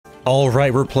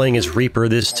Alright, we're playing as Reaper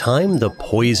this time, the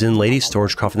Poison Lady,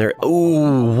 storage coffin there.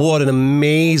 Oh, what an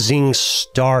amazing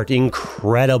start,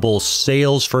 incredible,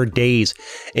 sales for days.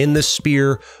 In the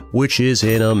spear, which is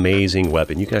an amazing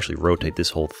weapon. You can actually rotate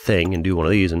this whole thing and do one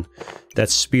of these, and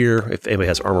that spear, if anybody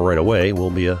has armor right away,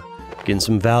 will be getting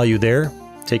some value there.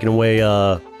 Taking away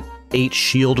 8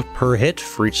 shield per hit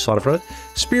for each slot in front.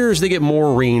 Spears, they get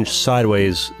more range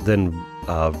sideways than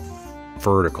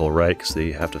vertical, right? Because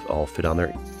they have to all fit on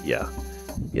there. Yeah,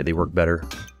 they work better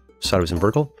sideways and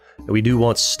vertical. And we do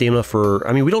want stamina for...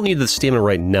 I mean, we don't need the stamina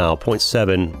right now.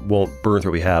 0.7 won't burn through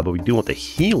what we have, but we do want the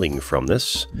healing from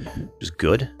this, which is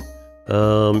good.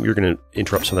 You're going to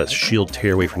interrupt some of that shield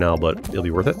tear away for now, but it'll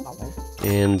be worth it.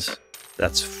 And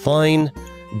that's fine.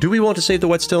 Do we want to save the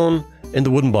whetstone and the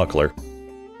wooden buckler?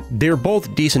 They're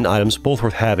both decent items, both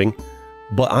worth having,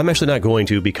 but I'm actually not going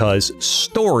to because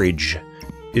storage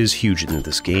is huge in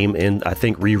this game, and I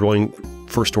think rerolling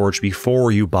for storage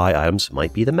before you buy items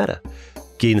might be the meta.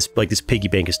 Getting this, like this piggy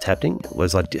bank is tempting.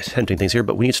 There's a lot of tempting things here,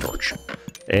 but we need storage.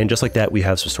 And just like that, we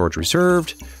have some storage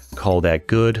reserved. Call that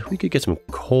good. We could get some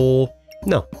coal.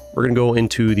 No, we're going to go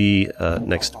into the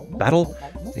next battle,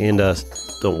 and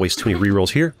don't waste too many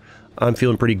rerolls here. I'm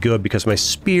feeling pretty good because my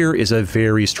spear is a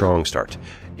very strong start.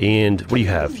 And what do you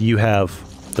have? You have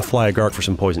the fly a guard for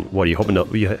some poison. What are you hoping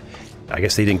to... I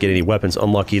guess they didn't get any weapons,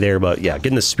 unlucky there, but yeah,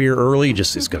 getting the spear early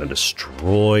just is going to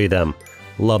destroy them.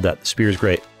 Love that. The spear is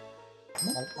great.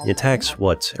 It attacks,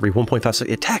 what, every 1.5 seconds?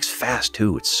 It attacks fast,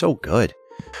 too. It's so good.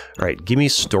 All right, give me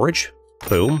storage.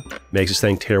 Boom. Makes this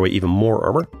thing tear away even more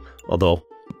armor. Although,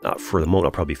 for the moment,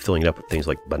 I'll probably be filling it up with things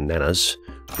like bananas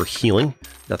for healing.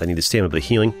 Not that I need the stamina, but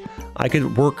healing. I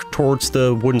could work towards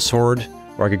the wooden sword,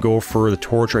 or I could go for the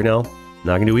torch right now.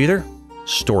 Not going to do either.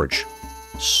 Storage.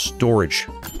 Storage.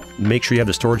 Make sure you have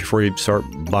the storage before you start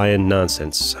buying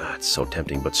nonsense. It's so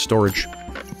tempting, but storage.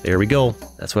 There we go.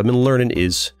 That's what I've been learning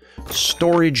is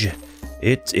storage.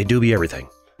 It do be everything.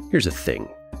 Here's the thing.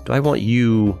 Do I want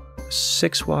you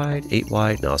 6 wide, 8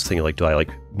 wide? No, I was thinking like, do I like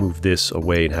move this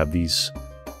away and have these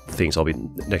things all be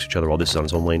next to each other while this is on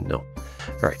its own lane? No.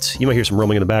 All right. You might hear some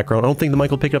rumbling in the background. I don't think the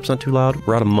mic will pick it up. It's not too loud.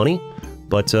 We're out of money.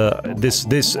 But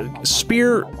this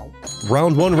spear...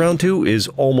 Round 1, round 2 is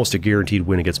almost a guaranteed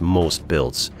win against most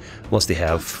builds, unless they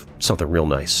have something real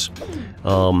nice.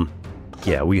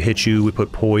 Yeah, we hit you, we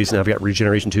put poison, I've got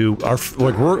regeneration too.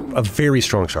 We're a very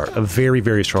strong start, a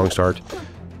very strong start.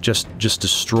 Just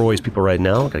destroys people right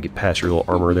now. Gotta get past your little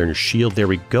armor there and your shield. There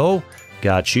we go.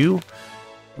 Got you.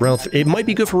 It might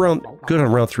be good for good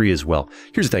on round 3 as well.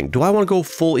 Here's the thing, do I want to go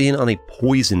full in on a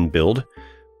poison build?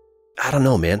 I don't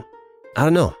know, man. I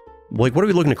don't know. Like, what are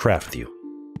we looking to craft with you?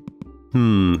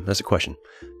 That's a question.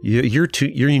 Your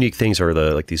unique things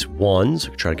are these wands.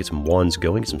 We try to get some wands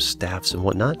going, some staffs and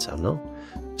whatnot. I don't know.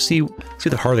 See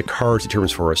the heart of the cards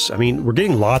determines for us. I mean, we're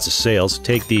getting lots of sales.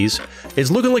 Take these. It's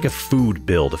looking like a food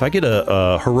build. If I get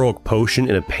a heroic potion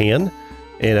in a pan,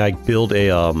 and I build a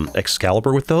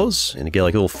Excalibur with those, and get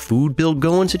like a little food build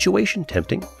going situation,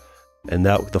 tempting. And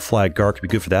that the flag guard could be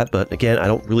good for that, but again, I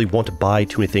don't really want to buy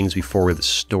too many things before we have the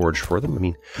storage for them. I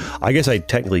mean, I guess I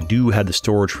technically do have the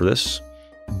storage for this,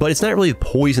 but it's not really the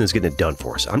poison that's getting it done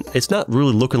for us. It's not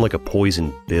really looking like a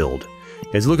poison build.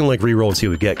 It's looking like reroll and see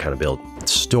what we get kind of build.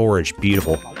 Storage,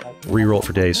 beautiful. Reroll it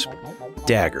for days.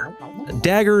 Dagger.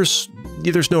 Daggers,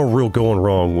 there's no real going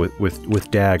wrong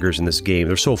with daggers in this game.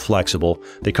 They're so flexible.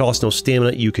 They cost no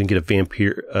stamina. You can get a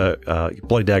vampire,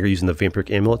 bloody dagger using the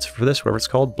vampiric amulets for this, whatever it's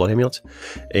called, blood amulets.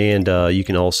 And you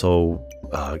can also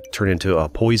turn into a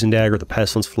poison dagger, the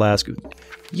pestilence flask.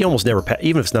 You almost never,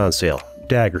 even if it's not on sale.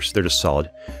 Daggers, they're just solid.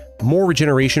 More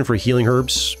regeneration for healing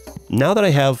herbs. Now that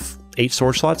I have 8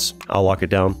 storage slots, I'll lock it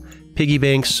down. Piggy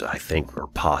banks, I think, are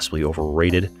possibly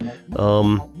overrated.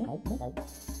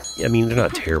 I mean, they're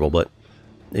not terrible, but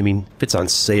I mean, if it's on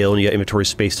sale and you got inventory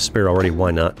space to spare already, why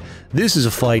not? This is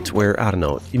a fight where, I don't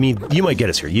know, I mean, you might get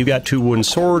us here. You got 2 wooden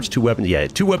swords, 2 weapons. Yeah,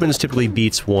 2 weapons typically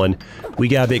beats 1. We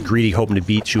got a bit greedy hoping to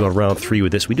beat you on round 3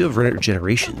 with this. We do have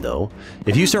regeneration, though.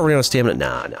 If you start running out of stamina,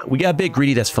 nah. We got a bit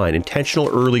greedy, that's fine. Intentional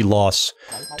early loss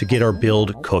to get our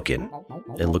build cooking.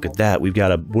 And look at that, we've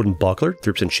got a wooden buckler,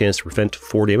 3% chance to prevent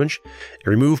 4 damage, and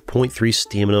remove 0.3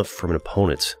 stamina from an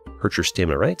opponent. Hurt your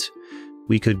stamina, right?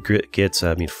 We could get,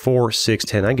 4, 6,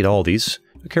 10. I can get all these.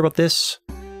 Do I care about this?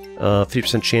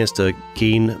 50% chance to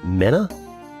gain mana?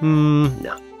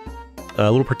 No. A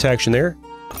little protection there.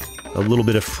 A little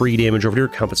bit of free damage over here,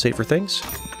 compensate for things.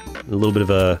 A little bit of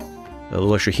a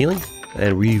little extra healing.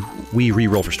 And we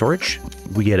re-roll for storage.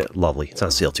 We get it. Lovely. It's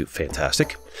on sale too.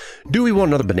 Fantastic. Do we want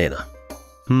another banana?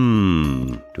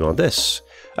 Do we want this?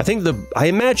 I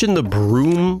imagine the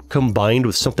broom combined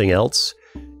with something else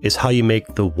is how you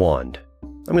make the wand.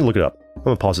 I'm gonna look it up. I'm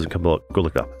gonna pause this and go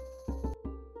look it up.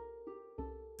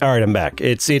 All right, I'm back.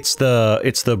 It's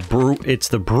the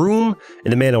broom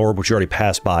and the mana orb, which you already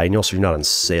passed by, and also you're not on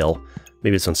sale.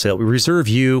 Maybe it's on sale. We reserve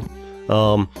you.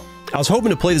 I was hoping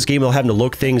to play this game without having to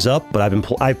look things up, but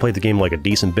I've played the game like a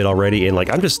decent bit already, and like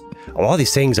a lot of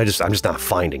these things I'm just not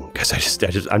finding, because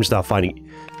I'm just not finding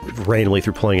randomly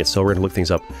through playing it. So we're gonna look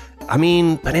things up. I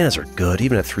mean, bananas are good.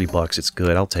 Even at $3, it's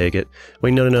good. I'll take it.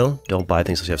 Wait, no, don't buy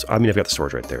things unless you have. I mean, I've got the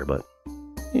storage right there, but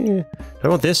yeah. I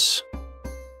want this.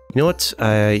 You know what?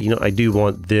 I do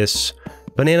want this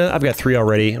banana. I've got 3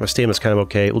 already. My stamina's kind of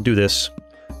okay. We'll do this.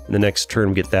 In the next turn,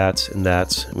 we get that and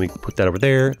that, and we put that over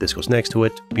there. This goes next to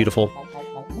it. Beautiful.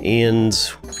 And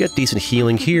we've got decent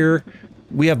healing here.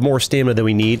 We have more stamina than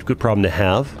we need. Good problem to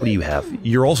have. What do you have?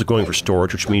 You're also going for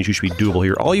storage, which means you should be doable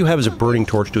here. All you have is a burning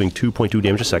torch doing 2.2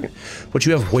 damage a second. But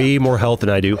you have way more health than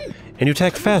I do, and you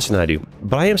attack faster than I do.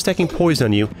 But I am stacking poison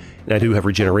on you, and I do have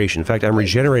regeneration. In fact, I'm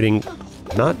regenerating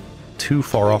not too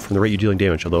far off from the rate you're dealing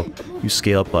damage, although you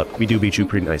scale up, but we do beat you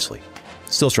pretty nicely.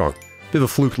 Still strong. Bit of a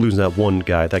fluke losing that one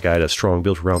guy. That guy had a strong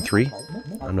build for round 3.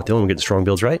 I'm not the only one getting strong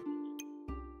builds, right?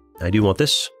 I do want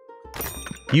this.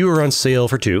 You are on sale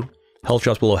for 2. Health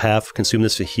drops below half. Consume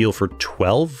this to heal for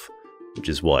 12, which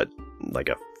is what? Like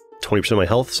a 20% of my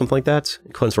health, something like that?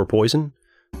 Cleanse for poison?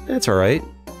 That's alright.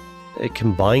 It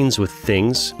combines with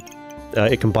things.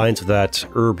 It combines with that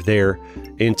herb there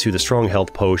into the strong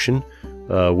health potion,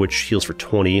 which heals for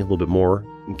 20, a little bit more.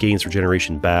 Gains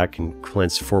regeneration back and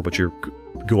cleanse for, but you're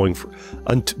going for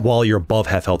while you're above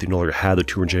half health, you no longer have the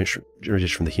 2 regeneration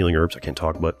from the healing herbs. I can't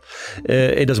talk, but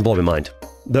it doesn't blow my mind.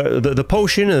 The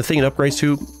potion and the thing it upgrades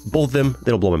to, both of them,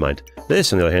 they don't blow my mind.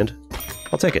 This, on the other hand,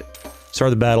 I'll take it. Start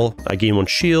the battle. I gain 1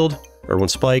 shield or 1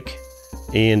 spike,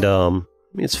 and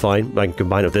it's fine. I can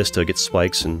combine it with this to get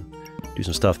spikes and do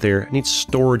some stuff there. I need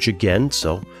storage again,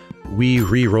 so we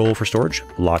re-roll for storage.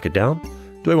 Lock it down.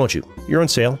 Do I want you? You're on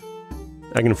sale.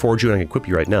 I can afford you, and I can equip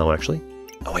you right now, actually.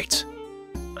 Oh, wait.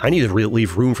 I need to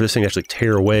leave room for this thing to actually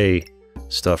tear away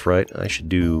stuff, right? I should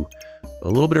do a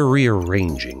little bit of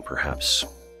rearranging, perhaps.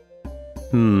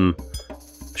 I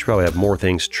should probably have more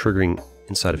things triggering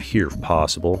inside of here, if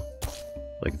possible.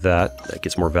 Like that. That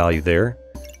gets more value there.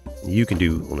 You can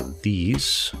do one of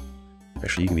these.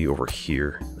 Actually, you can be over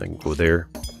here. I can go there.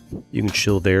 You can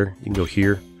chill there. You can go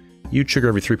here. You trigger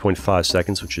every 3.5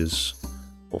 seconds, which is,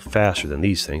 well, faster than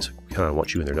these things. We kind of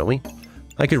want you in there, don't we?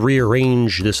 I could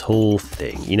rearrange this whole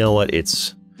thing. You know what?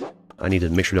 I need to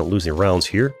make sure I don't lose any rounds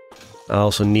here. I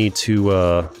also need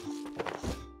to,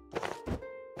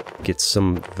 get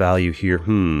some value here.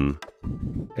 Can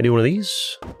I do one of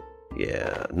these?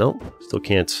 Yeah, nope. Still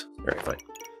can't. Alright, fine.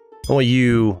 I want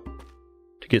you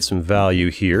to get some value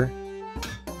here.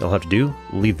 I'll have to do,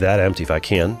 leave that empty if I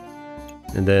can.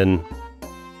 And then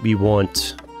we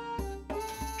want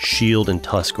shield and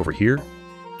tusk over here.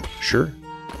 Sure.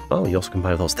 Oh, you also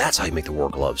combine those. That's how you make the war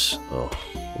gloves. Oh,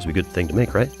 those would be a good thing to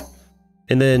make, right?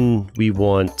 And then we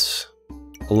want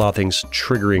a lot of things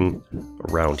triggering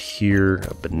around here.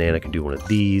 A banana can do one of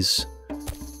these.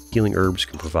 Healing herbs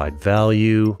can provide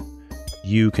value.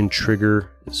 You can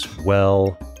trigger as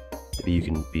well. Maybe you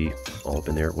can be all up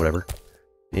in there, whatever.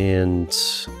 And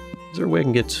is there a way I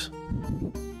can get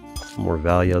more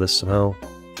value out of this somehow?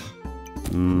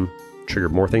 Trigger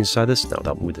more things inside this? No,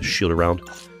 that one with the shield around.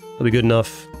 That'll be good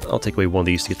enough. I'll take away one of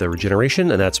these to get the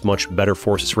regeneration, and that's much better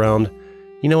for us this round.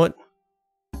 You know what?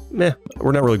 Meh,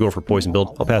 we're not really going for poison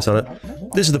build. I'll pass on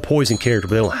it. This is the poison character,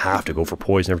 but they don't have to go for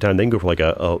poison every time. They can go for like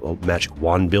a magic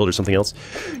wand build or something else.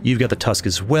 You've got the tusk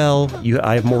as well.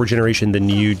 I have more regeneration than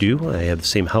you do. I have the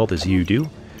same health as you do.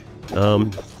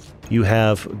 You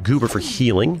have Goober for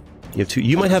healing. You have 2.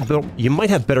 You might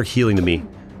have better healing than me.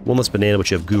 One less banana,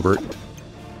 but you have Goober.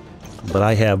 But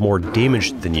I have more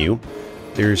damage than you.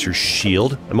 There's your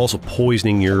shield. I'm also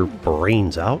poisoning your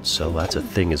brains out, so that's a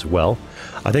thing as well.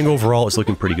 I think overall it's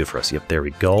looking pretty good for us. Yep, there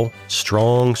we go.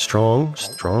 Strong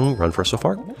run for us so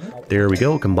far. There we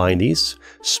go. Combine these.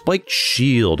 Spiked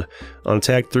shield. On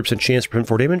attack, 3% chance to prevent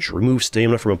 4 damage. Remove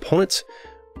stamina from opponents.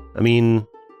 I mean,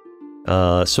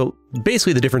 so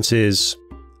basically the difference is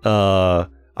I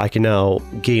can now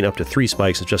gain up to 3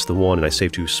 spikes with just the 1, and I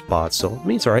save 2 spots, so I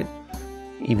mean, it's alright.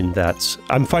 Even that's...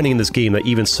 I'm finding in this game that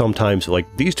even sometimes, like,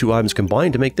 these 2 items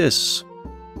combined to make this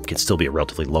can still be a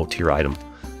relatively low-tier item.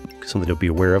 Something to be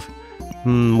aware of.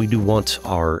 We do want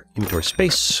our inventory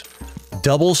space.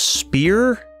 Double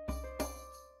spear?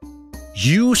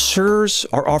 You, sirs,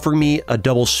 are offering me a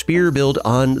double spear build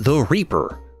on the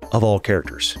Reaper, of all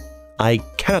characters. I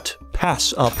cannot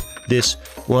pass up this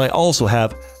when I also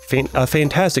have a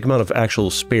fantastic amount of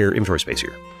actual spare inventory space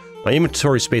here. My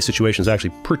inventory space situation is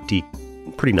actually pretty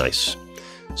nice.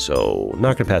 So,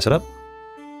 not going to pass it up.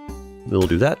 We'll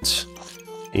do that.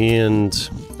 And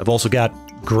I've also got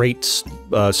great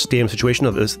stamina situation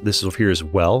of this. This is over here as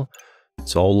well.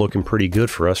 It's all looking pretty good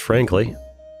for us, frankly.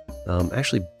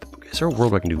 Actually, is there a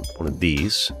world where I can do one of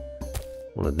these?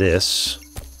 One of this.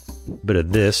 A bit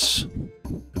of this.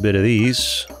 A bit of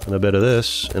these. And a bit of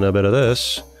this. And a bit of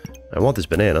this. I want this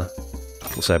banana.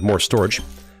 Unless I have more storage.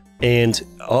 And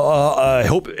I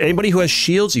hope anybody who has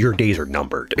shields, your days are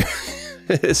numbered.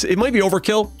 It might be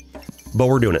overkill, but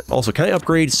we're doing it. Also, can I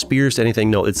upgrade spears to anything?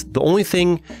 No, it's the only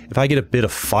thing, if I get a bit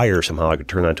of fire somehow, I could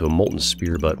turn that into a molten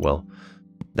spear, but, well,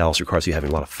 that also requires you having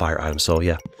a lot of fire items, so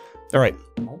yeah. Alright,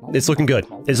 it's looking good.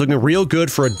 It's looking real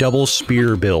good for a double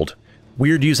spear build.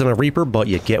 Weird use on a Reaper, but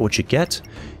you get what you get.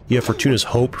 You have Fortuna's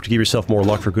Hope to give yourself more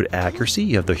luck for good accuracy.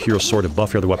 You have the Hero Sword to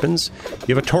buff your other weapons.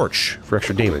 You have a Torch for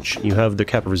extra damage. You have the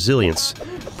Cap of Resilience.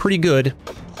 Pretty good.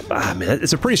 Ah, man,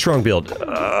 it's a pretty strong build.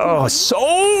 Oh,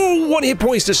 so 1 hit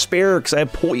points to spare because I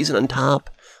have poison on top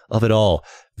of it all.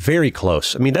 Very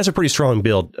close. I mean, that's a pretty strong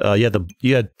build.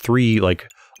 You had 3 like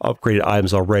upgraded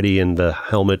items already, and the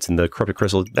helmets and the corrupted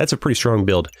crystal. That's a pretty strong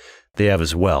build they have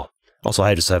as well. Also,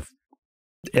 I just have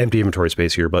empty inventory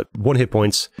space here, but 1 hit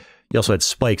points. You also had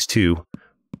spikes too.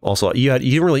 Also, you had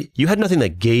nothing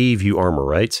that gave you armor,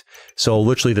 right? So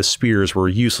literally the spears were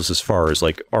useless as far as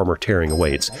like armor tearing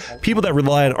away. It's people that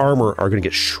rely on armor are going to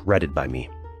get shredded by me.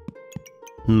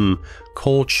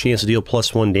 Cold chance to deal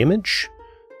 +1 damage.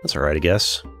 That's alright, I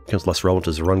guess. Becomes less relevant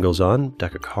as the run goes on.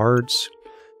 Deck of cards.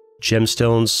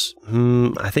 Gemstones.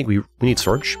 I think we need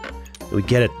storage. We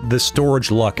get it. The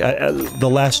storage luck. The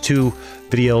last 2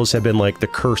 videos have been like the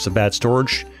curse of bad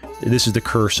storage. This is the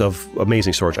curse of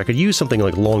amazing storage. I could use something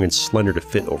like long and slender to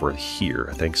fit over here,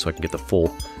 I think, so I can get the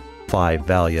full 5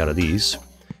 value out of these.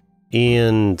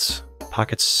 And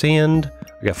pocket sand.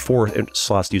 I got 4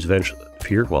 slots to use eventually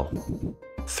here. Well,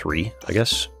 3, I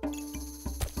guess.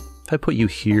 If I put you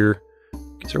here,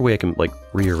 is there a way I can like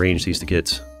rearrange these to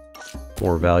get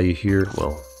more value here?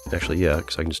 Well, actually, yeah,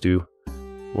 because I can just do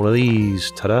one of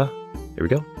these. Ta-da! There we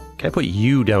go. Can I put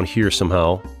you down here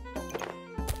somehow?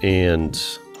 And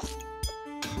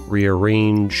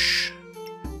rearrange.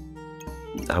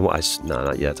 No,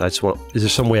 not yet. I just want. Is there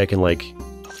some way I can like?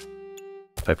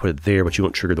 If I put it there, but you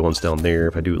won't trigger the ones down there.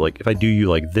 If I do you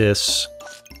like this,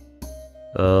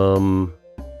 does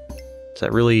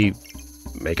that really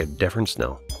make a difference?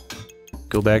 No.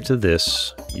 Go back to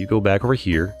this. You go back over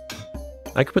here.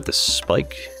 I could put the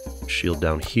spike shield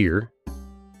down here.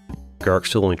 Gark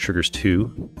still only triggers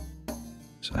 2.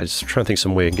 So I just trying to think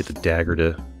some way I can get the dagger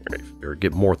to, or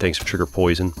get more things to trigger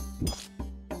poison.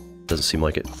 Doesn't seem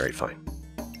like it. Alright, fine.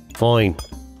 Fine.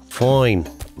 Fine.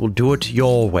 We'll do it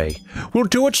your way. We'll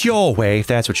do it your way, if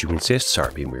that's what you insist.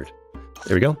 Sorry, being weird.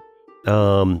 There we go.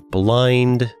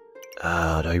 Blind. Do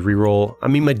I reroll? I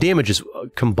mean, my damage is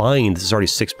combined. This is already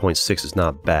 6.6. It's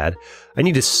not bad. I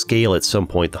need to scale at some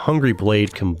point. The Hungry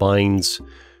Blade combines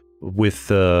with,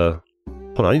 hold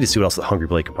on, I need to see what else the Hungry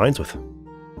Blade combines with.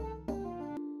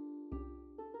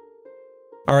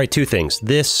 Alright, 2 things.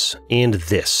 This and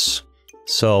this.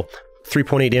 So,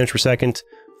 3.8 damage per second,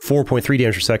 4.3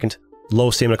 damage per second,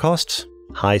 low stamina cost,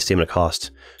 high stamina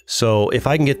cost. So, if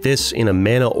I can get this in a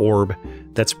mana orb,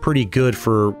 that's pretty good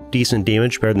for decent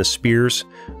damage, better than the spears.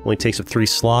 Only takes up 3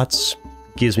 slots,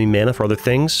 gives me mana for other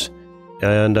things.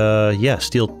 And, yeah,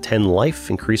 steal 10 life,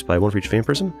 increased by 1 for each Flame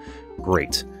Prism.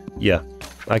 Great. Yeah,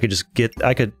 I could just get,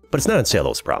 but it's not on sale,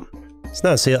 though, it's the problem. It's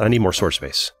not on sale, I need more storage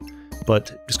space.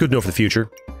 But it's good to know for the future.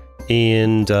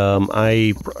 And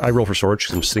I roll for storage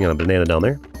because I'm sitting on a banana down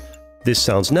there. This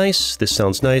sounds nice. This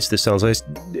sounds nice. This sounds nice.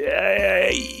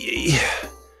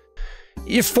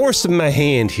 You're forcing my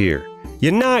hand here.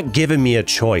 You're not giving me a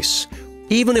choice.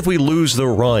 Even if we lose the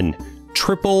run,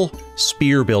 triple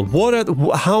spear build.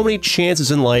 How many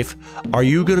chances in life are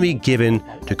you going to be given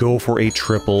to go for a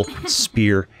triple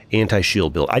spear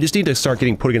anti-shield build? I just need to start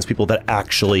getting put against people that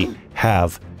actually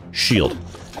have shield.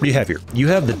 What do you have here? You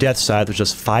have the death side, which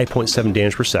does 5.7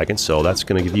 damage per second, so that's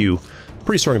going to give you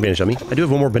pretty strong advantage on me. I do have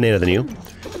one more banana than you,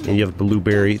 and you have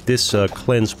blueberry. This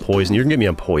cleanse poison. You're going to get me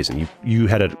on poison. You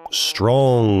had a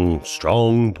strong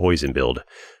poison build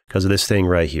because of this thing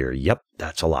right here. Yep,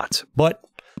 that's a lot. But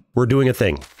we're doing a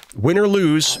thing. Win or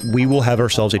lose, we will have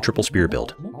ourselves a triple spear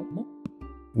build.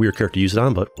 Weird character to use it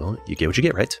on, but, well, you get what you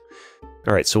get, right?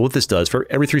 Alright, so what this does, for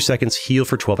every 3 seconds, heal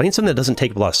for 12. I need something that doesn't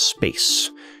take up a lot of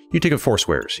space. You take up 4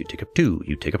 squares, you take up 2,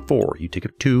 you take up 4, you take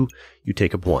up 2, you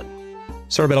take up 1.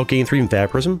 Start battle, gain 3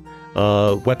 Vampirism.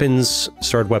 Weapons,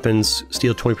 starred weapons,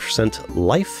 steal 20%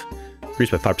 life.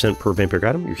 increased by 5% per vampiric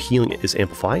item. Your healing is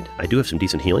amplified. I do have some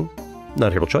decent healing. Not a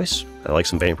terrible choice. I like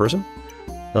some vampirism.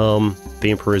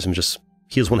 Vampirism just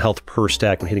heals 1 health per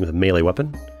stack when hitting with a melee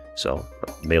weapon. So,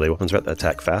 melee weapons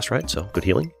attack fast, right? So, good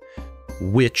healing.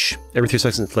 Which, every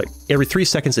 3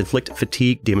 seconds inflict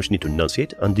fatigue damage you need to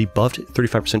enunciate. Undebuffed,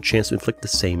 35% chance to inflict the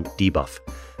same debuff.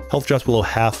 Health drops below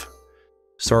half.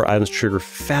 Star items trigger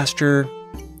faster.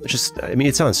 It's just, I mean,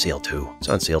 it's on sale too. It's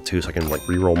on sale too, so I can like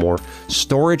reroll more.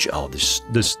 Storage, oh,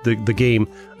 the game,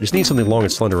 I just need something long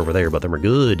and slender over there, but them are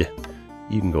good.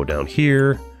 You can go down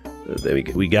here.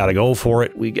 We gotta go for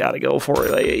it. We gotta go for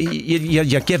it.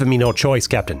 You're giving me no choice,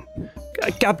 Captain.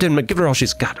 Captain, give her all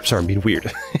she's got. I'm sorry, I'm being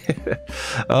weird.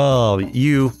 Oh,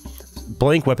 you.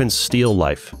 Blank weapons steal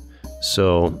life.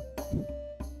 So,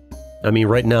 I mean,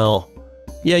 right now,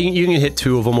 yeah, you can hit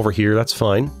 2 of them over here. That's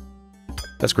fine.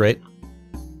 That's great.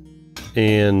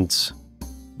 And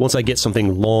once I get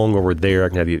something long over there, I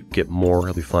can have you get more.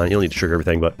 It'll be fine. You don't need to trigger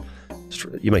everything, but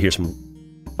you might hear some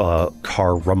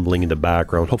car rumbling in the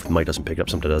background. Hopefully the mic doesn't pick up.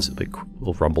 Sometimes it does. A big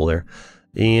little rumble there.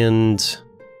 And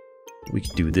we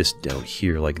can do this down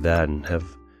here like that and have...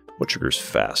 What triggers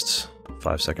fast?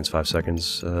 5 seconds, 5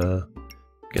 seconds. I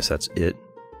guess that's it.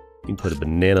 You can put a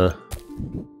banana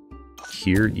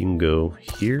here. You can go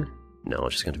here. No,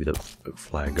 it's just going to be the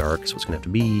flag arc, so it's going to have to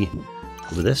be a little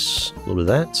bit of this, a little bit of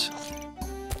that.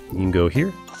 You can go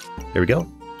here. There we go.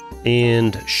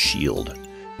 And shield.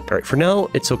 Alright, for now,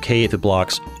 it's okay if it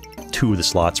blocks 2 of the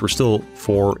slots. We're still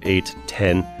 4, 8,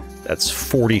 10. That's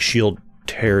 40 shield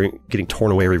getting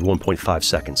torn away every 1.5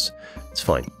 seconds. It's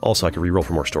fine. Also, I could reroll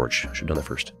for more storage. I should have done that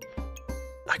first.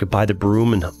 I could buy the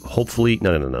broom and hopefully...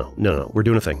 No. We're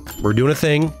doing a thing. We're doing a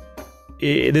thing.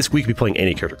 This we could be playing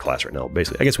any character class right now,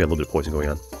 basically. I guess we have a little bit of poison going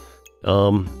on.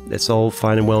 It's all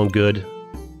fine and well and good.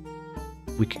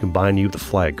 We can combine you with the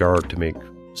flag guard to make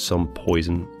some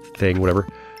poison thing, whatever.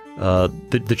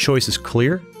 The choice is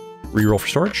clear. Reroll for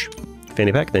storage.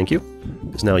 Fanny pack, thank you.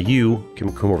 Because now you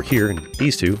can come over here, and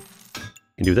these two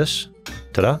can do this.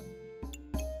 Ta-da.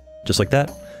 Just like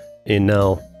that. And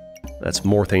now, that's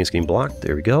more things getting blocked.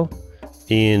 There we go.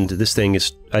 And this thing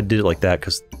is... I did it like that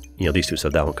because, you know, these two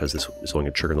said that one because this is only going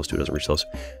to trigger and those two doesn't reach those.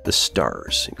 The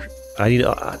stars. I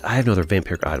have no other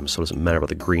vampiric items, so it doesn't matter about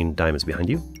the green diamonds behind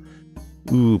you.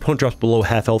 Ooh, opponent drops below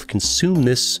half health. Consume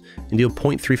this and deal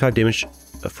 0.35 damage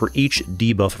for each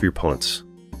debuff of your opponents.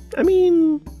 I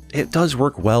mean, it does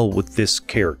work well with this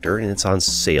character, and it's on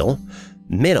sale.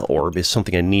 Mana Orb is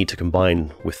something I need to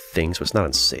combine with things, but it's not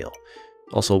on sale.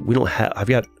 Also, we don't have...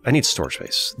 I need storage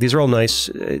space. These are all nice.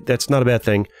 That's not a bad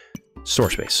thing.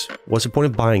 Storage space. What's the point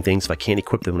of buying things if I can't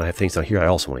equip them when I have things down here I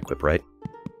also want to equip, right?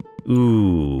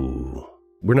 Ooh.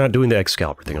 We're not doing the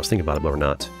Excalibur thing. I was thinking about it, but we're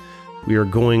not. We are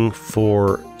going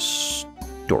for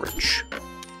storage.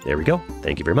 There we go.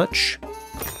 Thank you very much.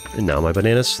 And now my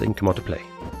bananas, they can come out to play.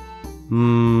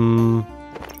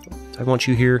 I want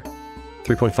you here.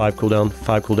 3.5 cooldown,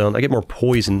 5 cooldown. I get more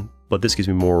poison, but this gives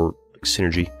me more like,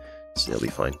 synergy. So that'll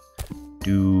be fine. How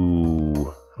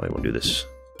do I want to do this?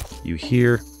 You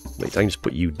here. Wait, I can just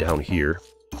put you down here.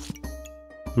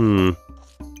 Doesn't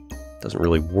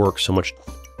really work so much.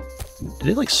 Did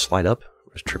it like slide up?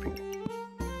 I was tripping.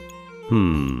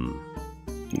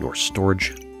 Ignore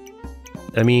storage.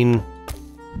 I mean,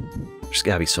 there's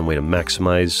gotta be some way to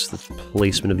maximize the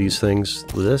placement of these things.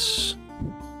 With this.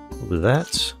 With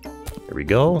that. There we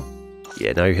go.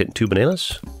 Yeah, now you're hitting 2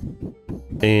 bananas.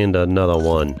 And another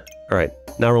one. Alright,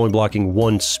 now we're only blocking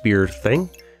 1 spear thing.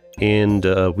 And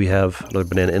we have another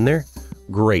banana in there.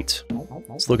 Great.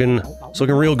 It's looking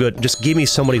real good. Just give me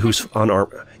somebody who's on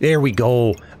armor. There we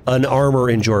go. An armor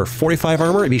enjoyer. 45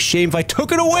 armor. It'd be a shame if I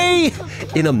took it away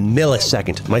in a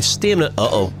millisecond. My stamina...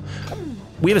 Uh-oh.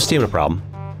 We have a stamina problem.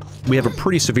 We have a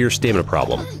pretty severe stamina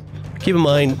problem. Keep in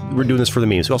mind, we're doing this for the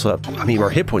memes. We also have... I mean, our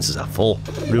hit points is at full.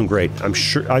 We're doing great. I'm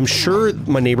sure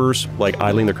my neighbors, like,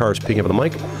 idling their cars, picking up the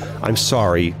mic. I'm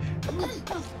sorry.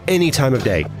 Any time of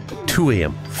day. 2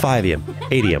 a.m., 5 a.m.,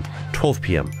 8 a.m., 12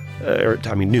 p.m.,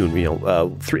 noon, you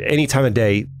know, any time of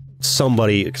day,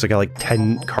 somebody, because I got like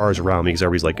 10 cars around me, because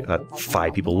everybody's like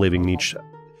 5 people living in each,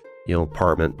 you know,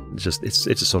 apartment. It's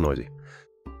just so noisy.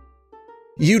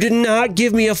 You did not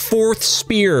give me a 4th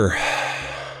spear.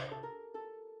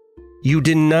 You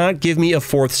did not give me a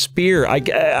 4th spear.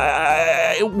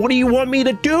 What do you want me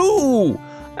to do?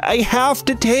 I have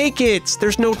to take it.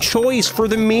 There's no choice for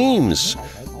the memes.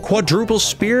 Quadruple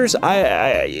spears?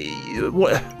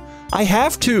 What? I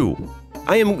have to.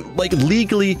 I am, like,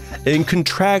 legally and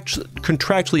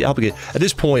contractually obligated. At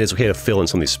this point, it's okay to fill in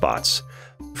some of these spots.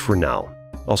 For now.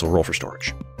 Also, roll for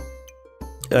storage.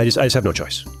 I just have no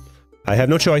choice. I have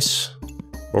no choice.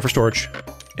 Roll for storage.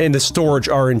 And the storage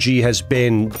RNG has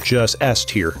been just S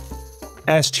tier.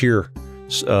 S tier,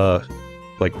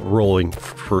 like rolling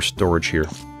for storage here.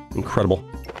 Incredible.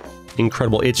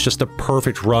 Incredible. It's just a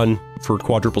perfect run for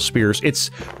quadruple spears.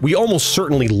 We almost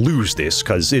certainly lose this,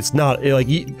 because it's not, like,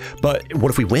 but what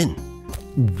if we win?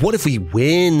 What if we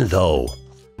win, though?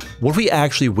 What if we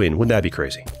actually win? Wouldn't that be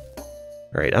crazy?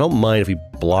 Alright, I don't mind if we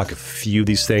block a few of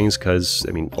these things, because,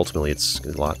 I mean, ultimately it's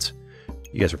a lot.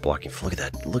 You guys are blocking. Look at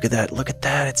that. Look at that. Look at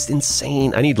that. It's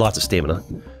insane. I need lots of stamina.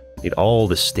 I need all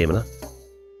this stamina.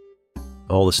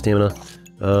 All the stamina.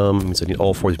 Means I need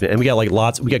all 4 of these. And we got, like,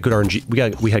 lots. We got good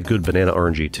RNG. We had good banana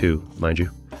RNG, too, mind you.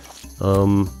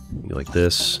 Like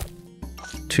this.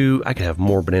 2. I could have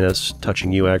more bananas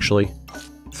touching you, actually.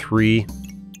 3.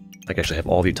 I can actually have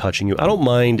all of you touching you. I don't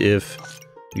mind if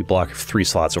you block 3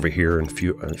 slots over here and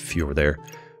a few over there.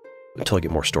 Until I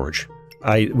get more storage.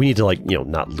 We need to, like, you know,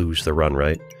 not lose the run,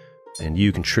 right? And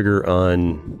you can trigger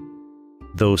on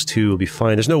those 2, will be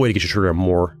fine. There's no way to get your trigger on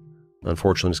more,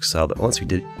 unfortunately, just because how that. Once we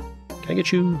did, can I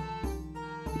get you?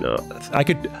 No, I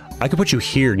could put you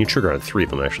here and you trigger on 3 of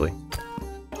them actually.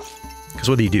 Because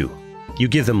what do? You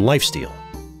give them lifesteal.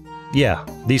 Yeah,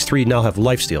 these 3 now have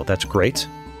lifesteal. That's great.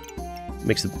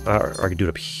 Makes it. I could do it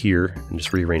up here and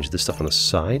just rearrange this stuff on the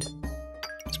side.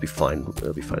 This will be fine.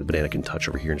 It'll be fine. The banana can touch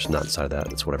over here and just not inside of that.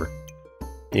 That's whatever.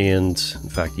 And, in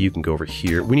fact, you can go over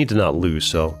here. We need to not lose,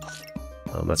 so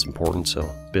that's important.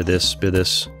 So, bid this, bid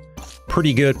this.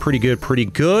 Pretty good, pretty good, pretty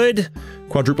good.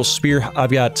 Quadruple spear.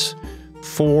 I've got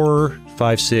 4,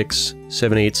 5, 6,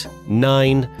 7, 8,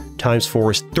 9 times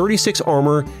 4 is 36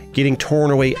 armor, getting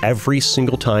torn away every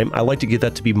single time. I like to get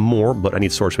that to be more, but I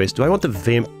need storage space. Do I want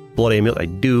the blood amulet? I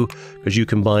do, because you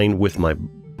combine with my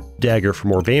dagger for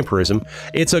more vampirism.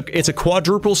 It's a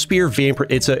quadruple spear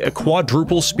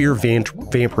quadruple spear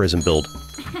vampirism build.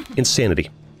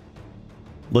 Insanity.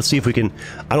 Let's see if we can.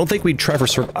 I don't think we'd try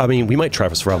for. I mean, we might try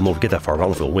for survival mode to get that far, but I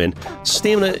don't know if we'll win.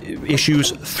 Stamina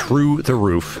issues through the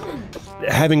roof.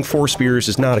 Having 4 spears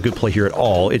is not a good play here at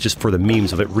all. It's just for the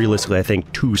memes of it. Realistically, I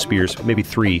think 2 spears, maybe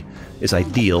 3, is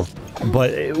ideal.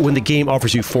 But when the game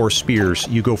offers you 4 spears,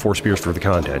 you go 4 spears for the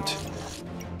content.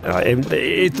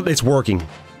 It's working.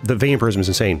 The vampirism is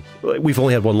insane. We've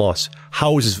only had 1 loss.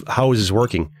 How is this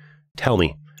working? Tell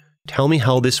me. Tell me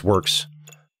how this works.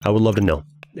 I would love to know.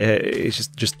 It's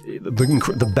just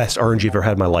the best RNG I've ever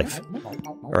had in my life.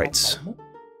 Alright.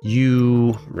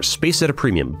 You... Space at a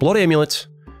premium. Blood amulet.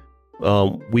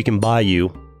 We can buy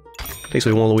you. Takes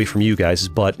away 1 away from you guys,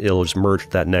 but it'll just merge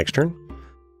with that next turn.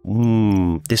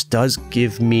 This does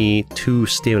give me 2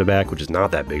 stamina back, which is not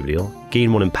that big of a deal.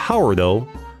 Gain 1 in power, though.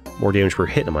 More damage per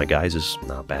hit on my guys is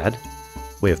not bad.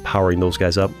 Way of powering those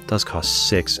guys up. Does cost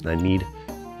 6, and I need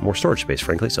more storage space,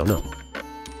 frankly, so no.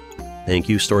 Thank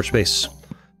you, storage space.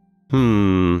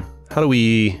 How do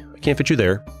we... I can't fit you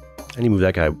there. I need to move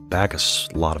that guy back a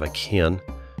slot if I can.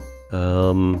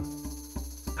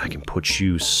 I can put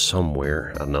you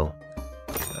somewhere. I don't know.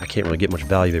 I can't really get much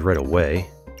value there right away.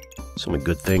 So many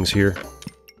good things here.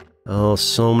 Oh,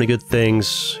 so many good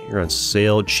things. You're on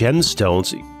sale.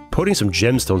 Gemstones. Putting some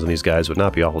gemstones on these guys would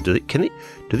not be awful. Do they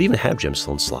even have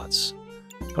gemstone slots?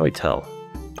 How do I tell?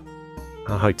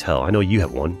 How do I tell? I know you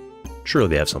have one. Surely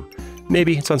they have some.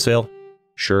 Maybe it's on sale.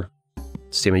 Sure.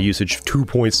 Stamina usage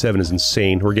 2.7 is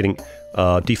insane. We're getting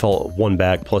default 1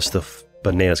 back plus the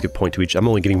bananas get 0.2 each. I'm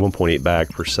only getting 1.8 back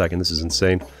per second. This is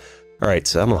insane. Alright,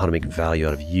 so I don't know how to make value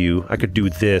out of you. I could do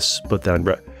this, but then...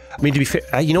 I mean, to be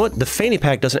fair, you know what? The fanny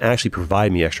pack doesn't actually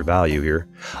provide me extra value here.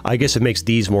 I guess it makes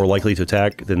these more likely to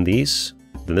attack than this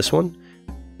one.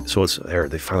 So it's there.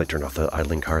 They finally turned off the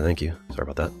idling car. Thank you. Sorry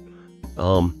about that.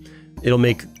 It'll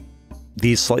make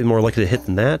these slightly more likely to hit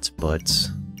than that, but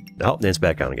oh, then it's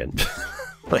back on again.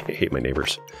 I hate my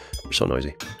neighbors. They're so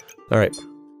noisy. All right,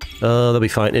 that'll be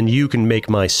fine. And you can make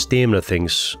my stamina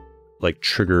things like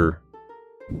trigger,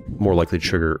 more likely to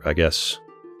trigger, I guess.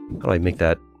 How do I make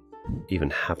that even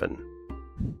happen?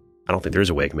 I don't think there is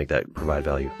a way I can make that provide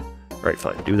value. Alright,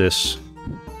 fine. Do this.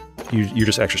 You're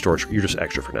just extra storage. You're just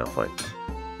extra for now. Fine.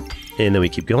 And then we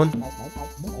keep going.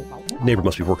 Neighbor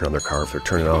must be working on their car if they're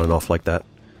turning it on and off like that.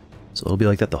 So it'll be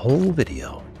like that the whole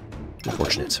video.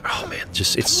 Unfortunate. Oh man,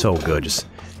 just it's so good. Just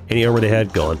any armor they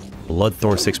had, gone.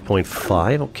 Bloodthorn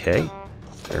 6.5. Okay.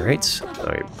 Alright.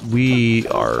 Alright. We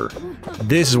are...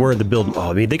 This is where the build...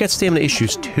 Oh, I mean, they got stamina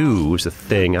issues too, is the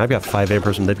thing. I've got 5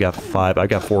 vampirism, they've got 5. I've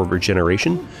got 4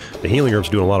 regeneration. The healing herbs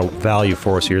doing a lot of value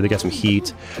for us here. They got some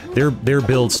heat. Their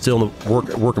build's still in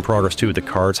the work in progress too with the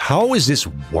cards. How is this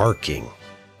working?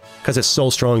 Because it's so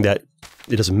strong that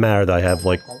it doesn't matter that I have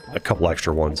like a couple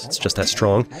extra ones. It's just that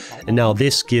strong. And now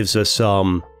this gives us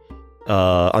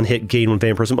On hit, gain 1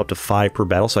 vampirism up to 5 per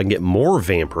battle, so I can get more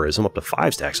vampirism, up to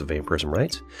 5 stacks of vampirism,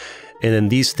 right? And then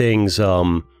these things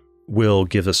will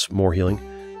give us more healing.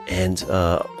 And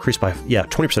increase by,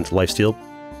 20% to lifesteal,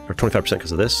 or 25%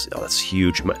 because of this. Oh, that's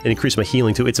huge. And increase my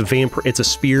healing too. It's a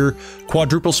spear,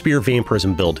 quadruple spear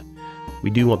vampirism build. We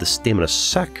do want the stamina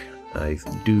sec. I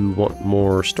do want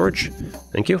more storage.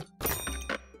 Thank you.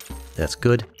 That's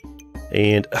good.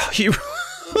 And you,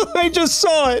 I just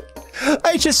saw it.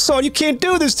 I just saw it. You can't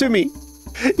do this to me.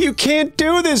 You can't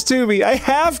do this to me. I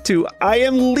have to. I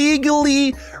am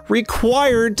legally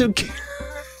required to.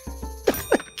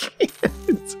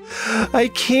 I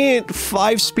can't.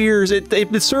 5 spears.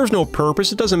 It serves no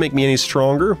purpose. It doesn't make me any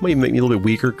stronger. It might make me a little bit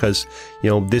weaker because, you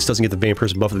know, this doesn't get the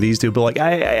vampirism buff that these do. But like,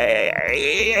 I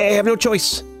have no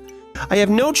choice. I have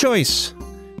no choice.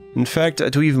 In fact,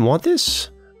 do we even want this?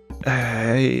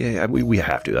 We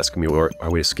have to. That's gonna be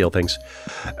our way to scale things.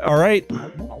 All right.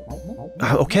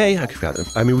 Okay.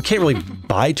 I mean, we can't really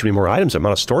buy too many more items. I'm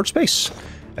out of storage space.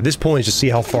 At this point, just see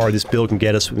how far this build can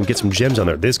get us. We can get some gems on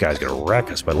there. This guy's gonna wreck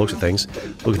us by the looks of things.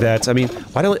 Look at that. I mean,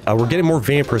 why don't we're getting more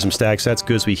vampirism stacks. That's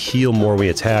good. So we heal more when we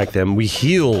attack them. We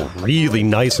heal really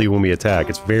nicely when we attack.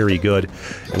 It's very good.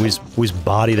 And we just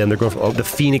body them. They're going for, oh, the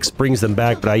Phoenix brings them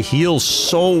back, but I heal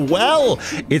so well.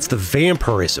 It's the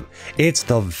vampirism. It's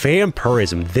the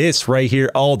vampirism. This right here.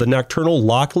 Oh, the Nocturnal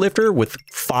Lock Lifter with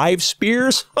 5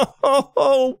 spears.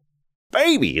 Oh,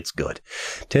 baby, it's good.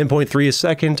 10.3 a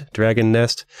second. Dragon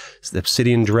Nest. It's the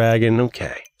Obsidian Dragon.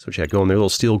 Okay. So check going there. A little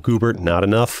Steel Goobert. Not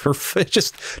enough for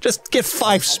just get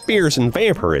 5 spears and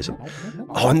vampirism.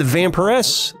 Oh, and the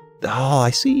Vampiress. Oh, I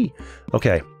see.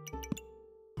 Okay.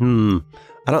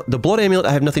 The Blood Amulet,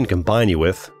 I have nothing to combine you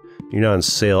with. You're not on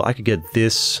sale. I could get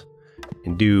this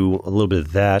and do a little bit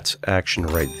of that action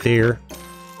right there.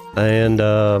 And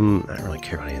I don't really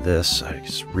care about any of this. I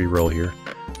just re-roll here.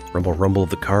 Rumble of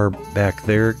the car back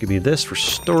there. Give me this for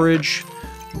storage.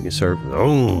 You can start.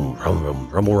 Oh,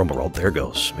 rumble. There it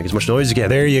goes. Make as much noise as you can.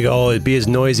 There you go. Be as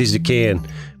noisy as you can.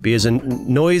 Be as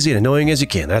noisy and annoying as you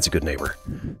can. That's a good neighbor.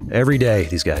 Every day,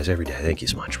 these guys. Every day. Thank you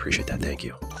so much. Appreciate that. Thank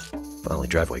you. Finally,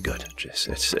 driveway good.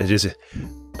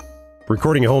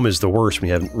 Recording at home is the worst when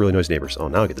you have really noisy neighbors. Oh,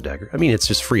 now I get the dagger. I mean, it's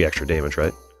just free extra damage,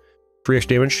 right? Free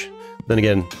extra damage. Then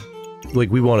again, like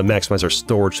we want to maximize our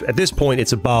storage. At this point,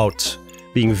 it's about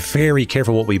being very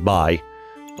careful what we buy.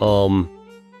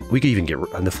 We could even get...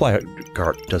 And the fly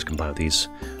cart does combine with these.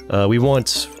 We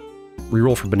want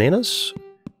reroll for bananas.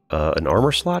 An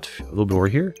armor slot. A little bit more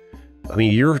here. I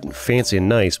mean, you're fancy and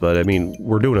nice, but I mean,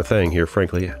 we're doing a thing here,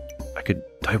 frankly. Do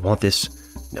I want this?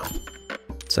 No.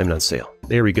 It's not even on sale.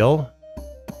 There we go.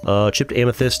 Chipped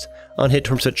Amethyst. On hit,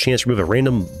 20% chance to remove a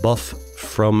random buff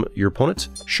from your opponent.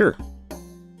 Sure.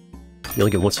 You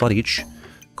only get 1 slot each.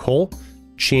 Coal.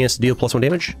 Chance to deal +1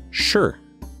 damage? Sure.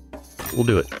 We'll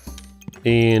do it.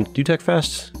 And do you attack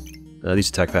fast? These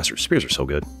attack faster. Spears are so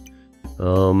good.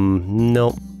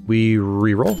 No. We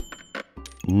reroll.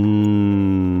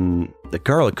 The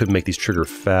garlic could make these trigger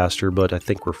faster, but I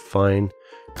think we're fine.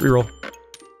 Reroll.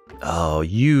 Oh,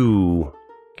 you...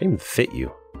 I can't even fit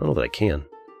you. I don't know that I can.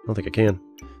 I don't think I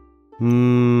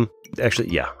can. Actually,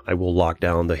 yeah. I will lock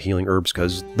down the healing herbs,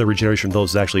 because the regeneration of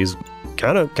those actually is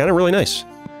kind of really nice.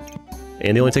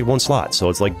 And they only take 1 slot, so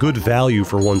it's like good value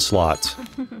for 1 slot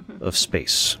of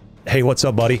space. Hey, what's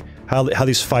up, buddy? How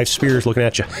these 5 spears looking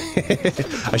at you?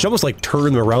 I should almost like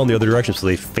turn them around the other direction so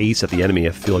they face at the enemy.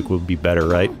 I feel like would be better,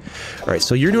 right? Alright,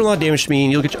 so you're doing a lot of damage to me,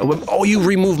 and you'll get... Oh, you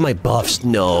removed my buffs.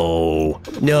 No.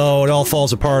 No, it all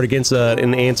falls apart against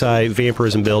an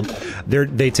anti-vampirism build.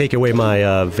 They take away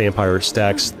my vampire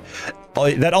stacks.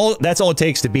 That's all it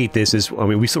takes to beat this is... I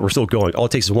mean, we're still going. All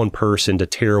it takes is 1 person to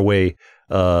tear away...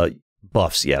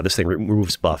 buffs. Yeah, this thing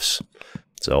removes buffs.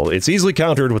 So it's easily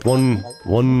countered with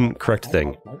one correct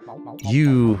thing.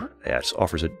 Yeah, it just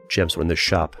offers a gemstone in this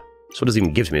shop. So it doesn't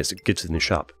even give to me, it gives it in the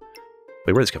shop.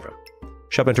 Wait, where did this come from?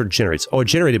 Shop entered generates. Oh, it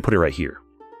generated, put it right here.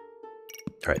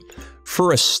 Alright.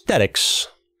 For aesthetics,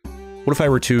 what if I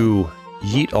were to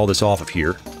yeet all this off of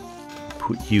here,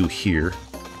 put you here,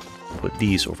 put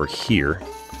these over here,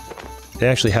 and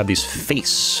actually have these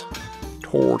face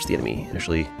towards the enemy.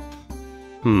 Actually,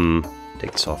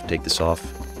 take this off,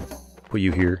 put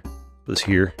you here, put this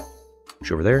here,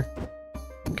 push over there,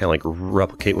 kind of like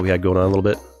replicate what we had going on a little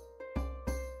bit.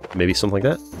 Maybe something like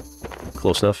that.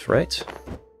 Close enough, right?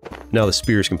 Now the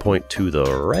spears can point to the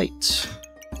right.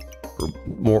 Or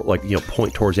more like, you know,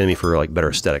 point towards the enemy for like better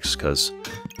aesthetics, because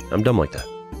I'm dumb like that.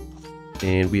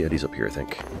 And we had these up here, I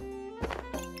think.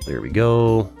 There we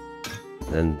go.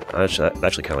 And I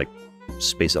actually kind of like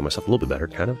spaced out myself a little bit better,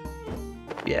 kind of.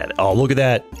 Yeah, oh, look at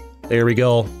that. There we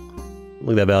go.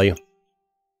 Look at that value.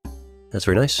 That's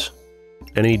very nice.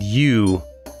 And I need you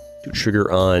to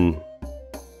trigger on...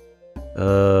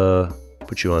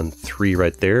 put you on 3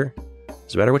 right there.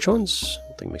 Does it matter which ones?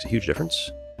 I think it makes a huge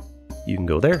difference. You can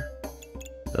go there.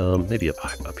 Maybe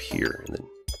up here. And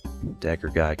then Dagger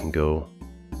Guy can go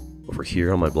over here.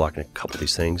 I don't mind blocking a couple of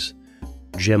these things.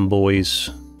 Gem Boys.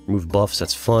 Remove buffs,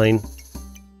 that's fine.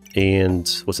 And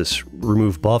what's this?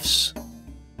 Remove buffs.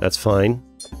 That's fine.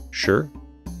 Sure.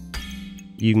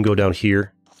 You can go down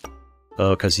here.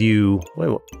 Because you...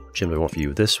 What gem do I want for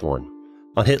you? This one.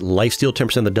 On hit, lifesteal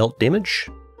 10% of the dealt damage.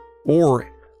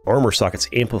 Or armor sockets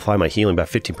amplify my healing by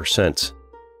 15%.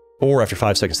 Or after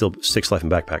 5 seconds, still 6 life in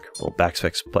backpack. Well,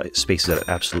 backpack space is at an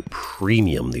absolute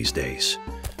premium these days.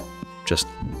 Just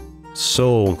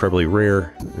so incredibly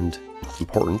rare and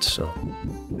important, so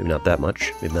maybe not that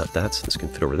much. Maybe not that. So this can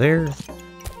fit over there.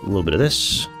 A little bit of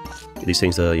this. Get these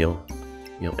things to, you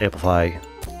know, amplify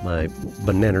my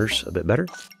bananas a bit better.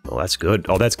 Oh, that's good.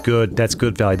 Oh, that's good. That's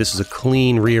good value. This is a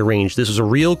clean rearrange. This is a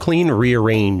real clean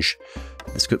rearrange.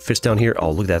 This fits down here.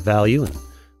 Oh, look at that value. And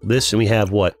this, and we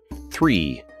have what?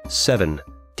 3, 7,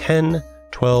 10,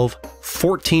 12,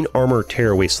 14 armor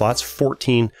tearaway slots.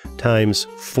 14 times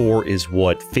 4 is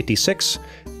what? 56?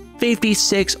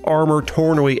 56 armor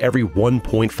torn away every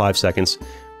 1.5 seconds.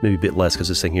 Maybe a bit less because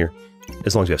this thing here,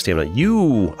 as long as we have stamina.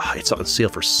 It's on sale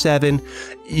for 7.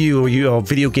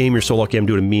 Video game, you're so lucky I'm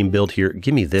doing a meme build here.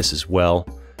 Give me this as well.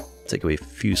 Take away a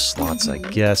few slots, I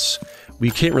guess.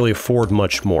 We can't really afford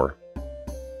much more.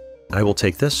 I will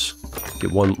take this.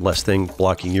 Get one less thing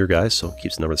blocking your guys, so it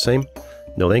keeps the number the same.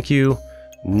 No, thank you.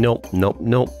 Nope, nope,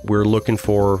 nope. We're looking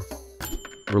for,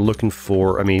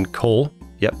 I mean, coal.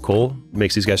 Yep, coal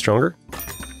makes these guys stronger.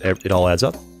 It all adds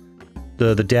up.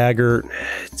 The dagger,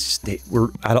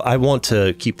 I want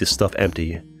to keep this stuff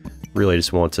empty. Really, I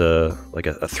just want like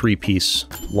a 3-piece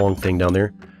long thing down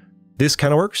there. This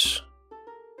kind of works.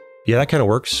 Yeah, that kind of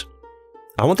works.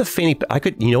 I want the fanny pack.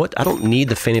 You know what? I don't need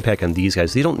the fanny pack on these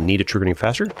guys. They don't need a triggering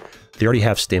faster. They already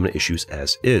have stamina issues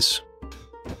as is.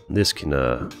 This can,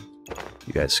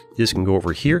 you guys, this can go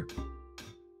over here.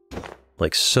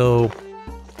 Like so.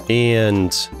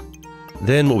 And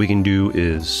then what we can do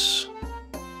is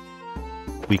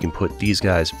we can put these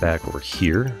guys back over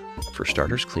here for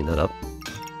starters, clean that up.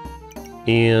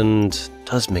 And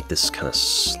does make this kind of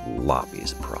sloppy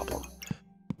is a problem.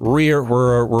 We're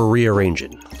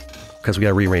rearranging because we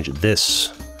gotta rearrange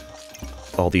this,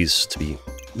 all these to be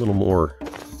a little more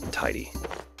tidy.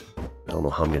 I don't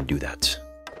know how I'm gonna do that.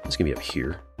 It's gonna be up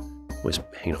here. Always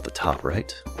hanging off the top,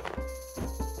 right?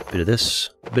 Bit of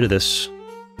this, bit of this.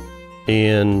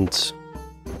 And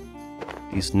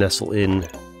these nestle in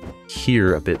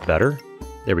here a bit better.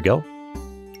 There we go.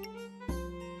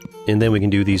 And then we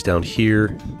can do these down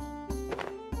here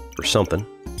or something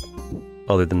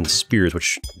other than the spears,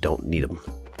 which don't need them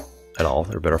at all.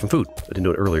 They're better off in food. I didn't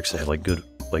do it earlier because I have like good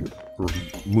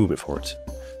movement for it.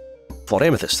 Flawed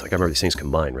amethyst. Like I remember these things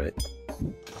combine, right?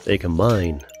 They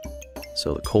combine.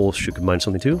 So the coals should combine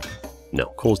something too? No,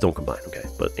 coals don't combine. Okay,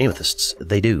 but amethysts,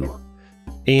 they do.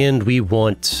 And we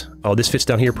want... Oh, this fits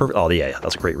down here perfect. Oh, yeah,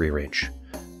 that's a great rearrange.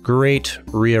 Great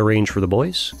rearrange for the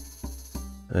boys.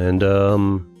 And,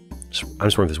 I'm just wondering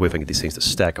if there's a way if I can get these things to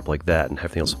stack up like that and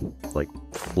everything else, like,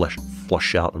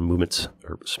 flush out on movements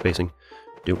or spacing.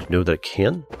 Don't know that I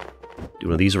can. Do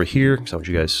one of these over here, because I want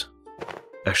you guys...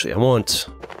 Actually, I want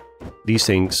these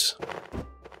things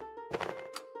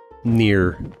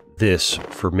near this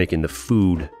for making the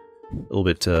food a little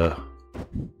bit,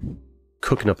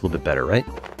 cooking up a little bit better, right?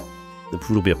 The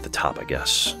food will be up at the top, I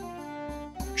guess.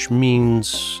 Which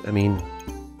means, I mean,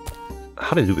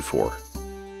 how did I do it before?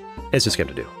 It's just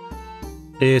gonna do.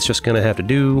 It's just gonna have to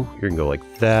do. You're gonna go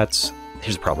like that.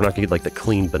 Here's the problem. We're not gonna get like the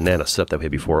clean banana stuff that we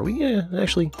had before. Yeah,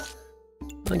 actually,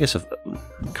 I guess a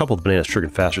couple of bananas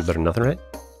triggering faster is better than nothing, right?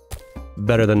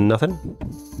 Better than nothing.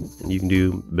 And you can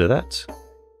do a bit of that.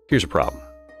 Here's a problem.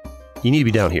 You need to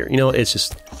be down here. You know, it's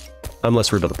just... I'm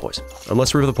less worried about the poison. I'm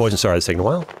less worried about the poison. Sorry, it's taking a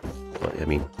while. But, I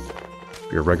mean,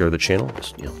 if you're a regular of the channel,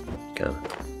 just, you know, kind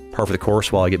of par for the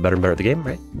course while I get better and better at the game,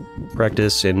 right?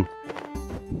 Practice, and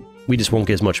we just won't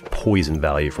get as much poison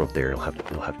value from up there. It'll have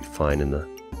to be fine in the...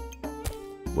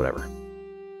 whatever.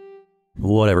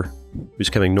 Whatever. We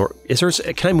just kind of ignore...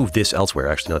 Can I move this elsewhere,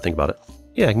 actually, now that I think about it?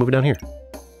 Yeah, I can move it down here.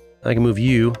 I can move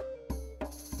you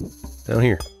down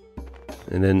here.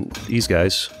 And then these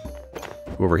guys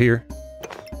go over here.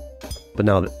 But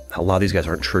now that a lot of these guys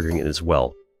aren't triggering it as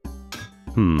well.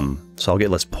 So I'll get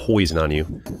less poison on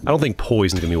you. I don't think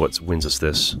poison is going to be what wins us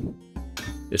this.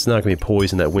 It's not going to be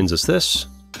poison that wins us this.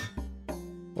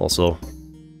 Also.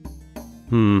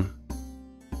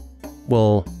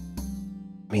 Well,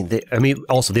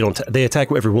 also they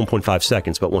attack every 1.5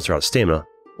 seconds, but once they're out of stamina,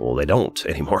 well, they don't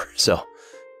anymore. So,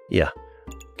 yeah,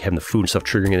 having the food and stuff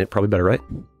triggering it probably better, right?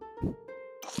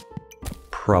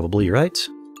 Probably right.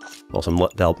 Also,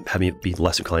 that'll have me be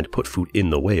less inclined to put food in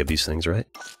the way of these things, right?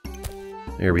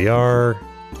 There we are.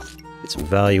 Get some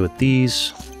value with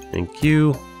these. Thank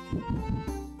you.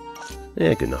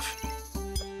 Yeah, good enough.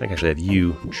 I can actually have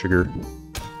you trigger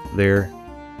there.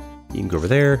 You can go over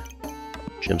there.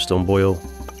 Gemstone boil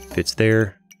fits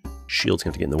there. Shield's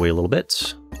going to get in the way a little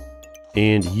bit.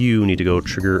 And you need to go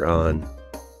trigger on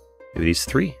maybe these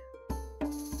 3.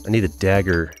 I need a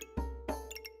dagger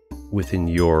within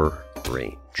your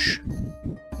range.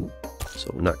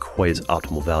 So not quite as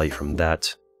optimal value from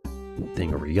that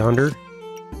thing over yonder.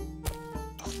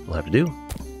 We'll have to do.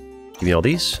 Give me all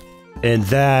these. And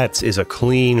that is a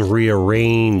clean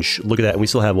rearrange. Look at that. And we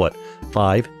still have what?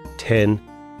 5, 10,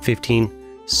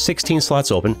 15, 16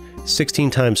 slots open. 16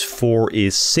 times 4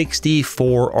 is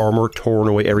 64 armor torn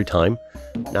away every time.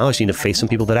 Now I just need to face some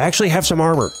people that actually have some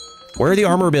armor. Where are the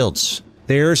armor builds?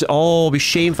 There's... Oh, it'd be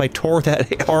shame if I tore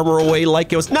that armor away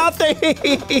like it was nothing!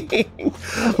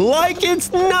 Like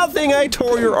it's nothing! I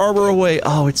tore your armor away.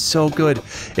 Oh, it's so good.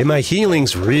 And my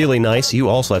healing's really nice. You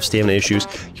also have stamina issues.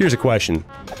 Here's a question.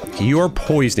 You're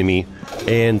poisoning me,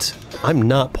 and I'm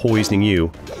not poisoning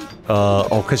you.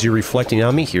 Oh, because you're reflecting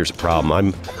on me? Here's a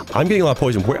problem. I'm getting a lot of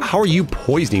poison. How are you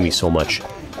poisoning me so much?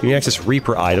 You can access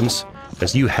Reaper items,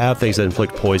 as you have things that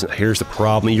inflict poison. Here's the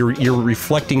problem. You're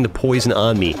reflecting the poison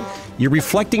on me. You're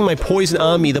reflecting my poison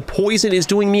on me. The poison is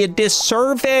doing me a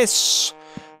disservice.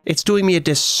 It's doing me a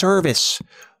disservice.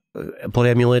 Blood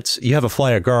amulets. You have a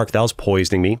Fly of Gark. That was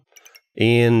poisoning me.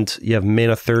 And you have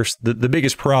Mana Thirst. The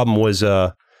biggest problem was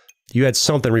you had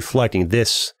something reflecting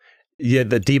this. Yeah,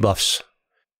 the debuffs.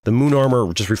 The moon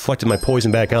armor just reflected my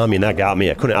poison back on me, and that got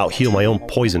me. I couldn't out-heal my own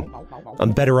poison.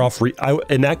 I'm better off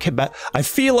I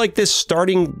feel like this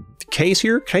starting case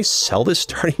here, can I sell this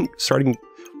starting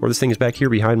where this thing is back here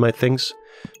behind my things?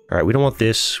 Alright, we don't want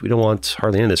this. We don't want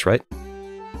hardly any of this, right?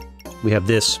 We have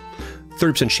this.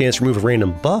 30% chance to remove a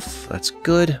random buff. That's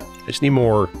good. I just need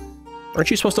more. Aren't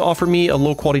you supposed to offer me a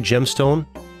low-quality gemstone?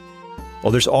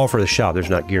 Oh, there's offer at the shop. There's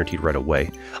not guaranteed right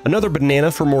away. Another banana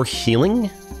for more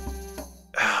healing?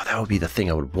 Oh, that would be the thing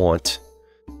I would want.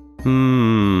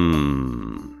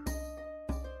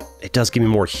 It does give me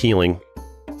more healing.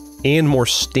 And more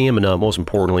stamina, most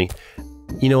importantly.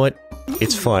 You know what?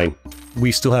 It's fine.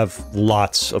 We still have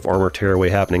lots of armor tear away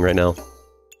happening right now.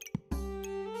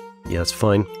 Yeah, that's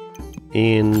fine.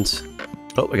 And...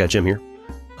 oh, I got a gem here.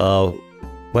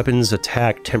 Weapons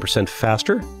attack 10%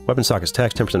 faster. Weapon sockets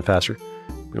attack 10% faster.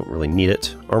 We don't really need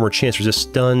it. Armor chance resist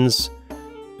stuns.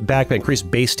 Backpack increased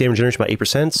base stamina generation by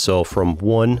 8%, so from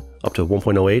 1 up to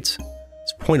 1.08. It's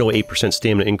 0.08%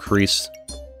 stamina increase,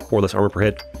 4 less armor per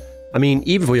hit. I mean,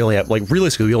 even if we only have, like,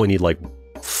 realistically, we only need, like,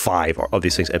 5 of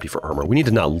these things empty for armor. We need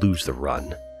to not lose the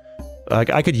run.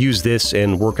 I could use this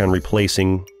and work on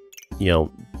replacing, you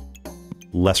know,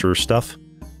 lesser stuff.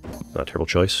 Not a terrible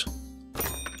choice.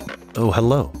 Oh,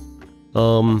 hello.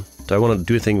 Do I want to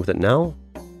do anything with it now?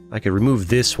 I could remove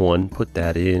this one, put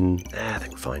that in. I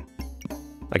think we're fine.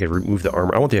 I could remove the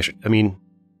armor. I want the extra... I mean,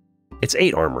 it's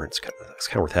 8 armor. It's kind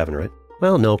of worth having, right?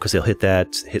 Well, no, because they'll hit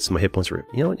that, hit some of my hit points. You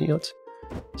know what?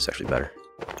 It's actually better.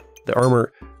 The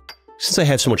armor... Since I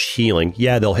have so much healing,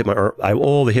 yeah, they'll hit my armor.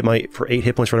 They hit my... For 8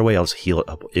 hit points right away, I'll just heal it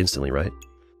up instantly, right?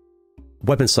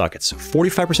 Weapon sockets.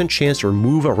 45% chance to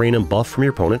remove a random buff from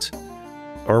your opponent.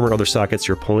 Armor and other sockets,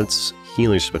 your opponent's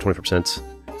healing is by 25%.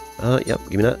 Yep,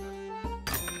 give me that.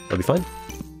 That'll be fine.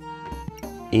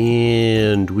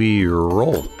 And we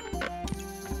roll.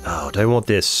 Oh, do I want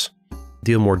this?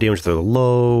 Deal more damage if they're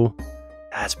low.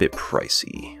 That's a bit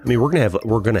pricey. I mean, we're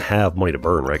gonna have money to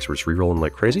burn, right? So we're just re-rolling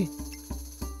like crazy.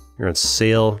 You're on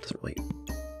sale. Doesn't really.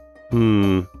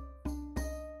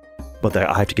 But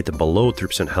I have to get to below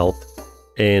 3% health.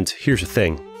 And here's the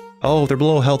thing. Oh, if they're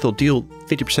below health, they'll deal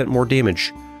 50% more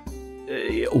damage.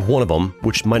 One of them,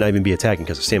 which might not even be attacking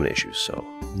because of stamina issues. So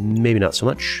maybe not so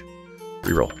much.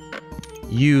 Reroll.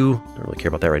 You don't really care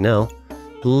about that right now.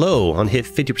 Low on hit,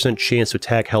 50% chance to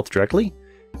attack health directly.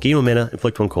 Gain 1 mana,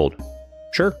 inflict 1 cold.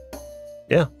 Sure.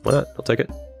 Yeah, why not? I'll take it.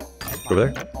 Over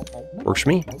there. Works for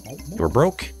me. We're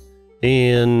broke.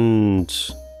 And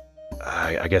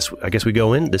I guess we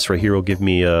go in. This right here will give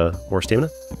me more stamina.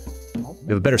 We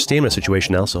have a better stamina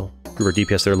situation now, so improve our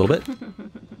DPS there a little bit.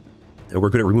 And we're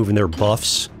good at removing their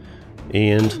buffs.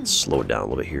 And slow it down a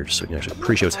little bit here, just so we can actually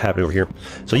appreciate what's happening over here.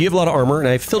 So you have a lot of armor, and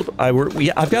I've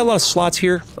got a lot of slots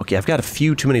here. Okay, I've got a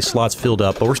few too many slots filled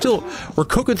up, but we're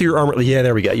cooking through your armor. Yeah,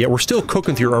 there we go. Yeah, we're still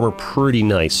cooking through your armor pretty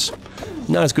nice.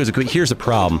 not as good as it could. Here's the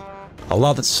problem.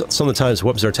 Some of the times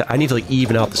weapons are I need to like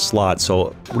even out the slot,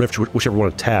 so whichever one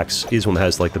attacks is one that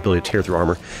has like the ability to tear through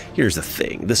armor. Here's the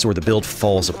thing. This is where the build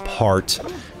falls apart.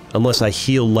 Unless I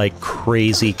heal like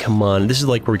crazy. Come on. This is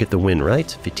like where we get the win,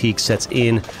 right? Fatigue sets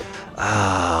in.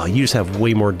 Ah, you just have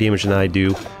way more damage than I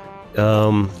do.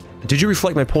 Did you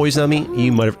reflect my poison on me?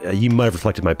 You might have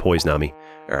reflected my poison on me.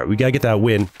 Alright, we gotta get that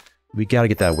win. We gotta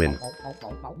get that win.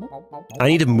 I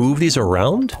need to move these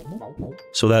around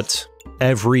so that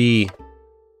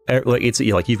like it's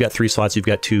like you've got 3 slots, you've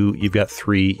got 2, you've got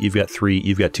 3, you've got 3,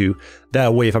 you've got 2.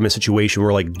 That way, if I'm in a situation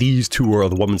where like these 2 are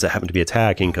the ones that happen to be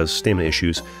attacking because stamina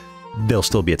issues, they'll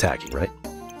still be attacking, right?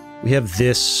 We have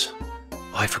this.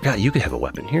 Oh, I forgot you could have a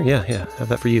weapon here. Yeah, have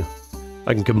that for you.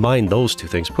 I can combine those 2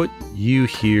 things. Put you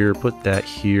here. Put that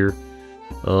here.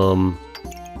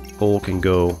 Hole can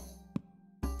go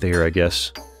there, I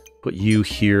guess. Put you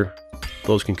here.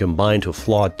 Those can combine to a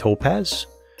flawed topaz.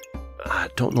 I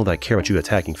don't know that I care about you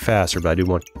attacking faster, but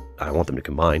I want them to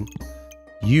combine.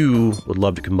 You would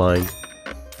love to combine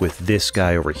with this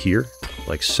guy over here,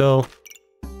 like so.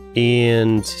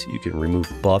 And you can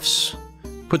remove buffs.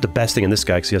 Put the best thing in this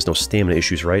guy because he has no stamina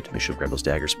issues, right? I should have grabbed those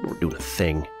daggers, but we're doing a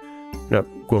thing. We're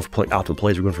not going for optimal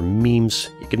plays, we're going for memes.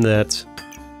 You give him that.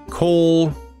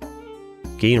 Coal.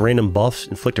 Gain random buffs,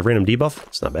 inflict a random debuff.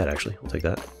 It's not bad, actually. I'll take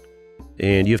that.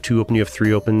 And you have 2 open, you have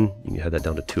 3 open. You can have that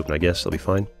down to 2 open, I guess. That'll be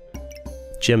fine.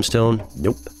 Gemstone.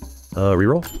 Nope.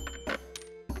 Reroll.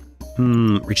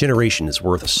 Regeneration is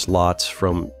worth a slot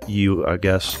from you, I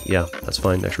guess. Yeah, that's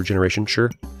fine. Extra regeneration, sure.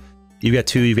 You've got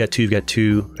 2, you've got 2, you've got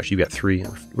 2. Actually, you've got 3.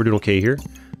 We're doing okay here.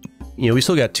 You know, we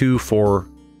still got 2, 4,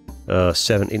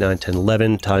 7, 8, 9, 10,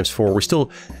 11 times 4. We're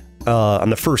still, on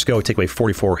the first go, we take away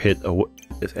 44 hit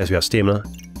as we have stamina.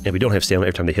 And if we don't have stamina,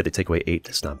 every time they hit, they take away 8.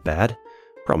 That's not bad.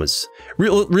 Problem is,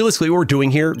 realistically, what we're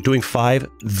doing here, doing 5,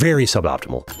 very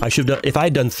suboptimal. I should have done, if I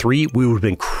had done 3, we would have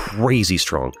been crazy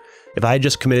strong. If I had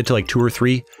just committed to like 2 or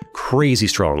 3, crazy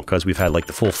strong, because we've had like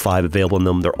the full 5 available in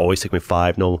them. They're always taking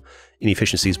 5, no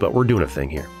inefficiencies, but we're doing a thing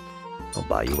here. I'll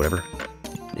buy you whatever.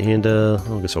 And I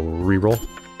guess I'll reroll.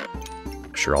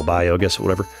 Sure, I'll buy you, I guess,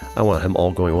 whatever. I want them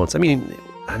all going once. I mean,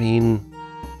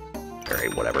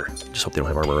 alright, whatever. Just hope they don't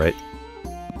have armor, right?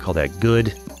 Call that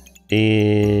good.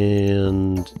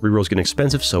 And reroll's getting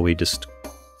expensive, so we just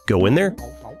go in there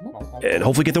and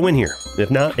hopefully get the win here.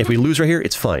 If not, if we lose right here,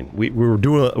 it's fine. We're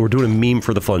doing a meme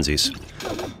for the funsies.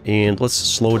 And let's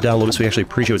slow it down a little bit so we actually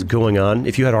appreciate what's going on.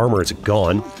 If you had armor, it's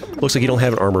gone. Looks like you don't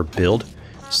have an armor build.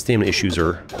 Stamina issues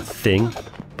are a thing,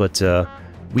 but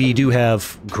we do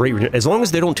have great... As long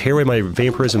as they don't tear away my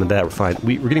vampirism and that, we're fine.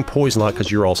 We're getting poison a lot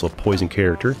because you're also a poison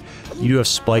character. You do have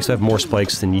spikes. I have more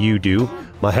spikes than you do.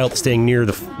 My health staying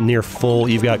near full.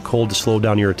 You've got cold to slow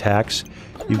down your attacks.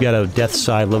 You've got a death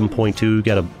side 11.2. You've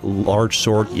got a large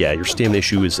sword. Yeah, your stamina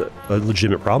issue is a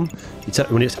legitimate problem.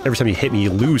 Every time you hit me, you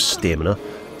lose stamina.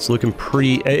 It's looking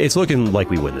pretty... It's looking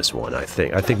like we win this one, I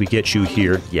think. I think we get you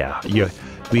here. Yeah,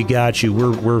 we got you.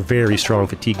 We're very strong.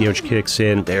 Fatigue damage kicks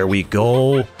in. There we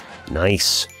go.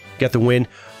 Nice. Got the win.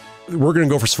 We're going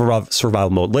to go for survival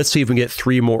mode. Let's see if we can get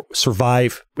 3 more...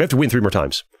 Survive. We have to win 3 more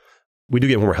times. We do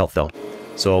get 1 more health, though.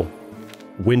 So,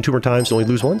 win 2 more times, only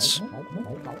lose once.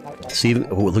 See,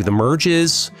 oh, look at the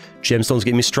merges. Gemstone's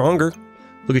getting me stronger.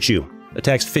 Look at you.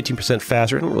 Attacks 15%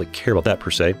 faster. I don't really care about that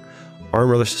per se.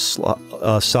 Armor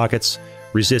sockets.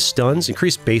 Resist stuns.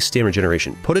 Increase base stamina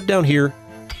generation. Put it down here.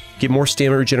 Get more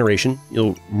stamina regeneration.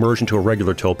 You'll merge into a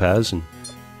regular topaz. And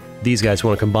these guys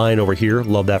want to combine over here.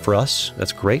 Love that for us.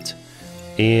 That's great.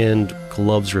 And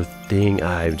gloves are a thing.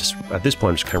 At this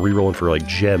point, I'm just kind of re-rolling for like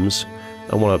gems.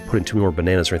 I don't want to put in too many more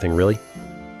bananas or anything, really.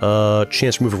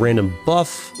 Chance to remove a random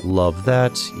buff. Love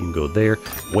that. You can go there.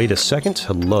 Wait a second.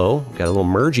 Hello. Got a little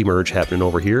merge happening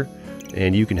over here.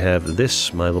 And you can have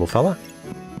this, my little fella.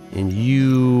 And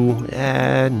you...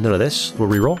 none of this. We'll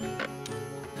reroll.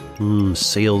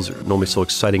 Sales are normally so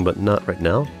exciting, but not right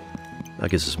now. I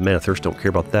guess it's Mana Thirst. Don't care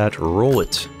about that. Roll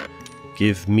it.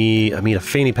 Give me... a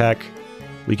fanny pack.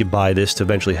 We could buy this to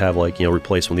eventually have, like,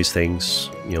 replace one of these things,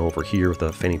 over here with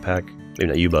a fanny pack. Maybe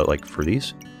not you, but, like, for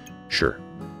these. Sure.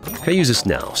 Can I use this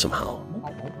now, somehow?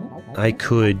 I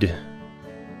could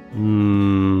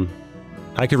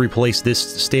replace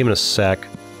this stamina sack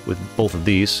with both of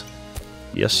these.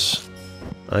 Yes,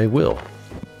 I will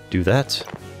do that.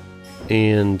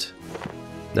 And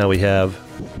now we have...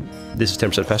 This is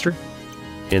 10% faster.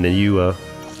 And then you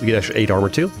get extra 8 armor,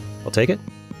 too. I'll take it.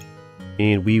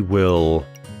 And we will...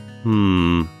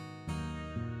 roll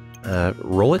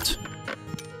it.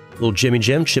 Little Jimmy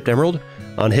Gem, Chipped Emerald.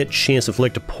 On hit, chance to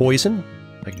inflict a poison.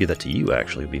 I could give that to you,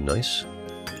 actually. Would be nice.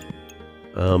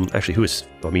 Actually, who is...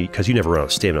 I mean, because you never run out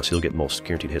of stamina, so you'll get most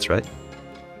guaranteed hits, right?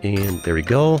 And there we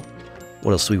go.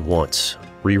 What else do we want?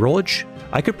 Rerollage?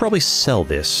 I could probably sell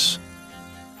this.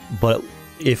 But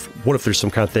what if there's some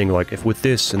kind of thing, like, if with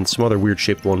this and some other weird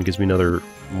shaped one gives me another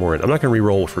more... I'm not going to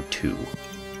reroll for 2. I'm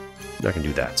not going to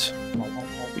do that.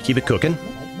 We keep it cooking.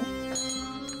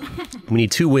 We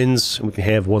need 2 wins, and we can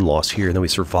have 1 loss here, and then we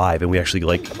survive, and we actually,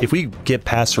 like, if we get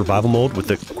past survival mode with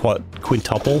the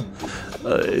quintuple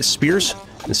spears,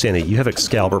 insanity, you have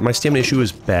Excalibur. My stamina issue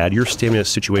is bad. Your stamina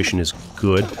situation is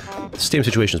good. The stamina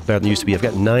situation is better than it used to be. I've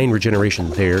got 9 regeneration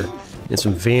there, and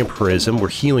some vampirism. We're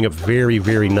healing up very,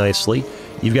 very nicely.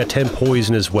 You've got 10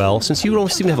 poison as well. Since you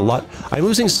don't seem to have a lot, I'm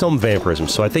losing some vampirism,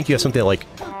 so I think you have something like,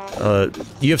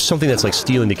 you have something that's like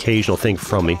stealing the occasional thing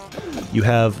from me. You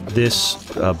have this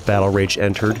battle rage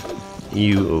entered.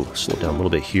 You slow down a little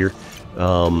bit here.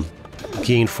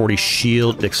 Gain 40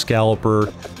 shield,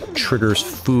 Excalibur, triggers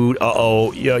food.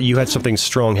 Uh-oh, yeah, you had something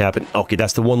strong happen. Okay,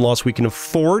 that's the 1 loss we can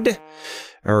afford.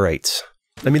 All right.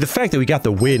 I mean, the fact that we got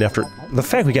the win after... The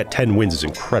fact we got 10 wins is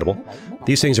incredible.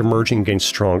 These things are merging and getting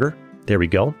stronger. There we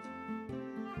go.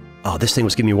 Oh, this thing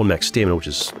was giving me 1 max stamina, which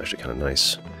is actually kind of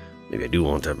nice. Maybe I do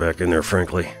want that back in there,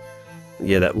 frankly.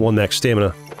 Yeah, that 1 max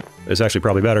stamina is actually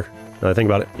probably better. Now I think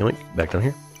about it. You know, back down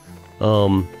here.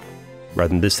 Rather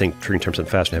than this thing triggering 10%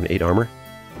 faster and having 8 armor.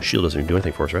 Shield doesn't even do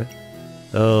anything for us, right?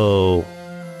 Oh,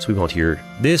 so we want here.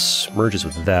 This merges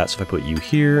with that, so if I put you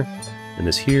here, and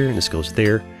this goes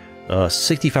there.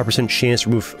 65% chance to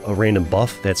remove a random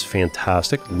buff. That's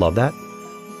fantastic. Love that.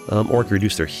 Or I can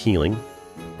reduce their healing.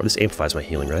 Or this amplifies my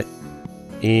healing, right?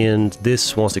 And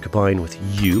this wants to combine with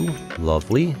you.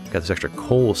 Lovely. Got this extra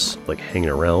coal, like, hanging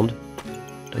around.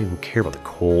 Don't even care about the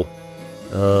coal.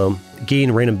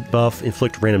 Gain random buff,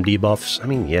 inflict random debuffs. I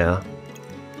mean, yeah.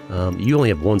 You only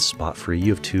have 1 spot free.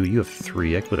 You have 2. You have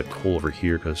 3. I can put a coal over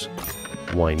here, because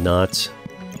why not?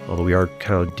 Although we are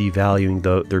kind of devaluing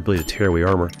their ability to tear away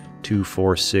armor. 2,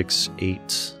 4, 6,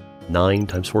 8, 9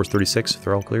 times 4 is 36, if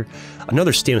they're all clear.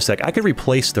 Another stamina sack. I could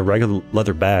replace the regular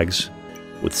leather bags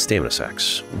with stamina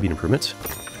sacks. Would be an improvement.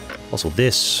 Also,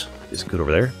 this is good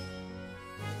over there.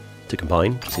 To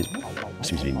combine. Just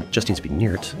needs to be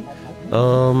near it.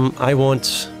 I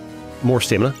want more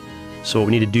stamina. So what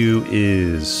we need to do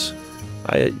is...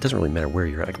 it doesn't really matter where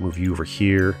you're at. I can move you over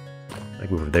here. I can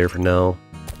move over there for now.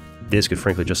 This could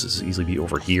frankly just as easily be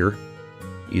over here.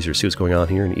 Easier to see what's going on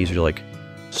here and easier to, like,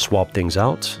 swap things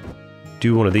out.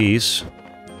 Do one of these.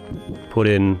 Put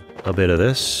in a bit of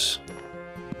this.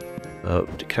 Am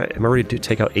I ready to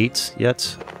take out 8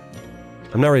 yet?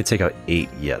 I'm not ready to take out 8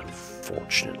 yet,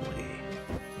 unfortunately.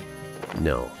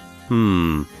 No.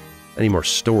 I need more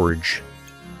storage.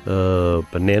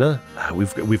 Banana? I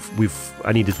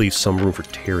need to leave some room for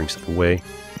tearing stuff away.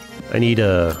 I need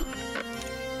a...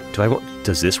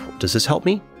 does this help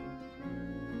me?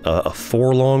 A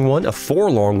 4-long one? A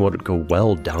 4-long one would go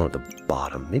well down at the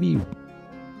bottom. Maybe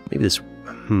this...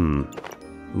 Ooh,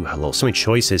 hello. So many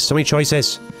choices. So many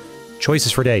choices!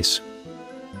 Choices for days.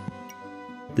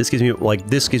 This gives me, like,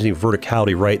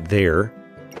 verticality right there.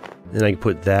 Then I can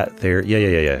put that there. Yeah.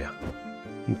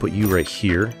 You can put you right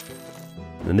here.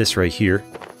 And this right here.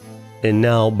 And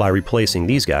now, by replacing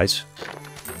these guys...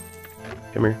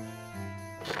 Come here.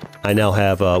 I now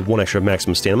have 1 extra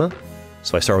maximum stamina.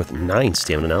 So I start with 9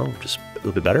 stamina now, which is a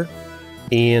little bit better.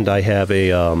 And I have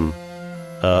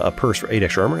a purse for 8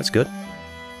 extra armor. That's good.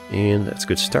 And that's a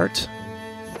good start.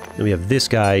 Then we have this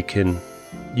guy.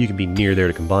 You can be near there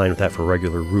to combine with that for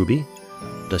regular ruby.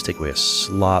 It does take away a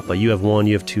slot, but you have 1,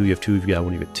 you have 2, you have 2, you've got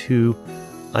 1, you have 2.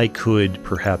 I could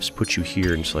perhaps put you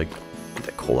here and just, like, get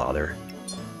that coal out of there.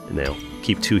 And now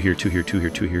keep 2 here, 2 here, 2 here,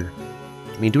 2 here.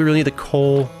 I mean, do we really need the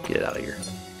coal? Get it out of here.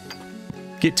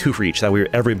 Get 2 for each. That way,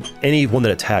 any one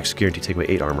that attacks guaranteed to take away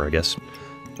 8 armor, I guess.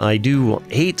 I do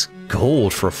 8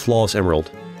 gold for a flawless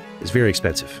emerald. It's very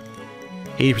expensive.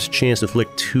 80% chance to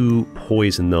inflict 2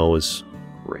 poison, though, is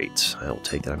great. I'll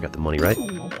take that. I've got the money, right?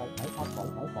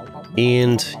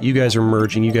 And you guys are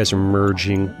merging. You guys are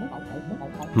merging.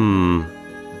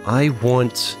 I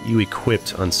want you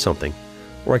equipped on something.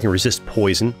 Or I can resist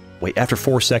poison. Wait, after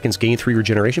 4 seconds, gain 3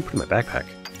 regeneration? Put it in my backpack.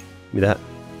 Give me that.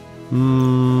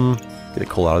 Get the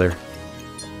coal out of there.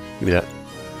 Give me that.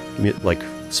 Give me, like,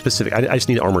 specific. I just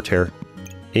need armor tear.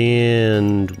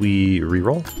 And we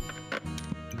reroll.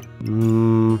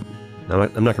 I'm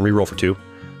not going to reroll for 2.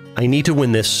 I need to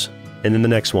win this, and then the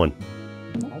next one.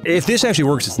 If this actually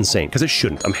works, it's insane, because it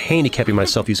shouldn't. I'm handicapping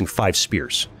myself using 5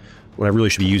 spears, when I really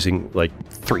should be using, like,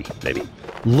 3, maybe.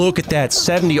 Look at that,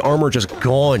 70 armor just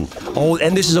gone. Oh,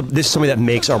 and this is somebody that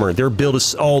makes armor. Their build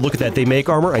is, oh, look at that, they make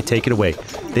armor, I take it away.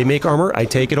 They make armor, I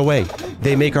take it away.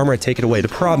 They make armor, I take it away. The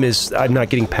problem is I'm not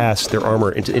getting past their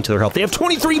armor into their health. They have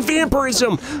 23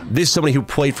 vampirism! This is somebody who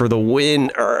played for the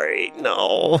win. Alright,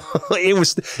 no.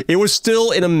 It was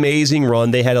still an amazing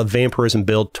run. They had a vampirism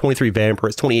build, 23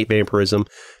 vampirism, 28 vampirism.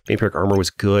 Vampiric armor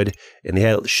was good, and they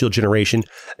had shield generation.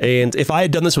 And if I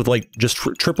had done this with like just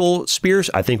triple spears,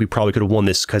 I think we probably could have won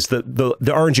this because the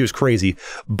RNG was crazy,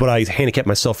 but I handicapped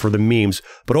myself for the memes.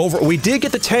 But we did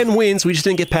get the 10 wins, we just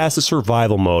didn't get past the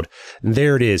survival mode. And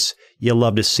there it is. You'll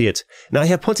love to see it. Now I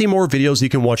have plenty more videos you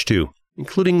can watch too,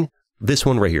 including this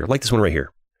one right here, like this one right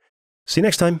here. See you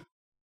next time.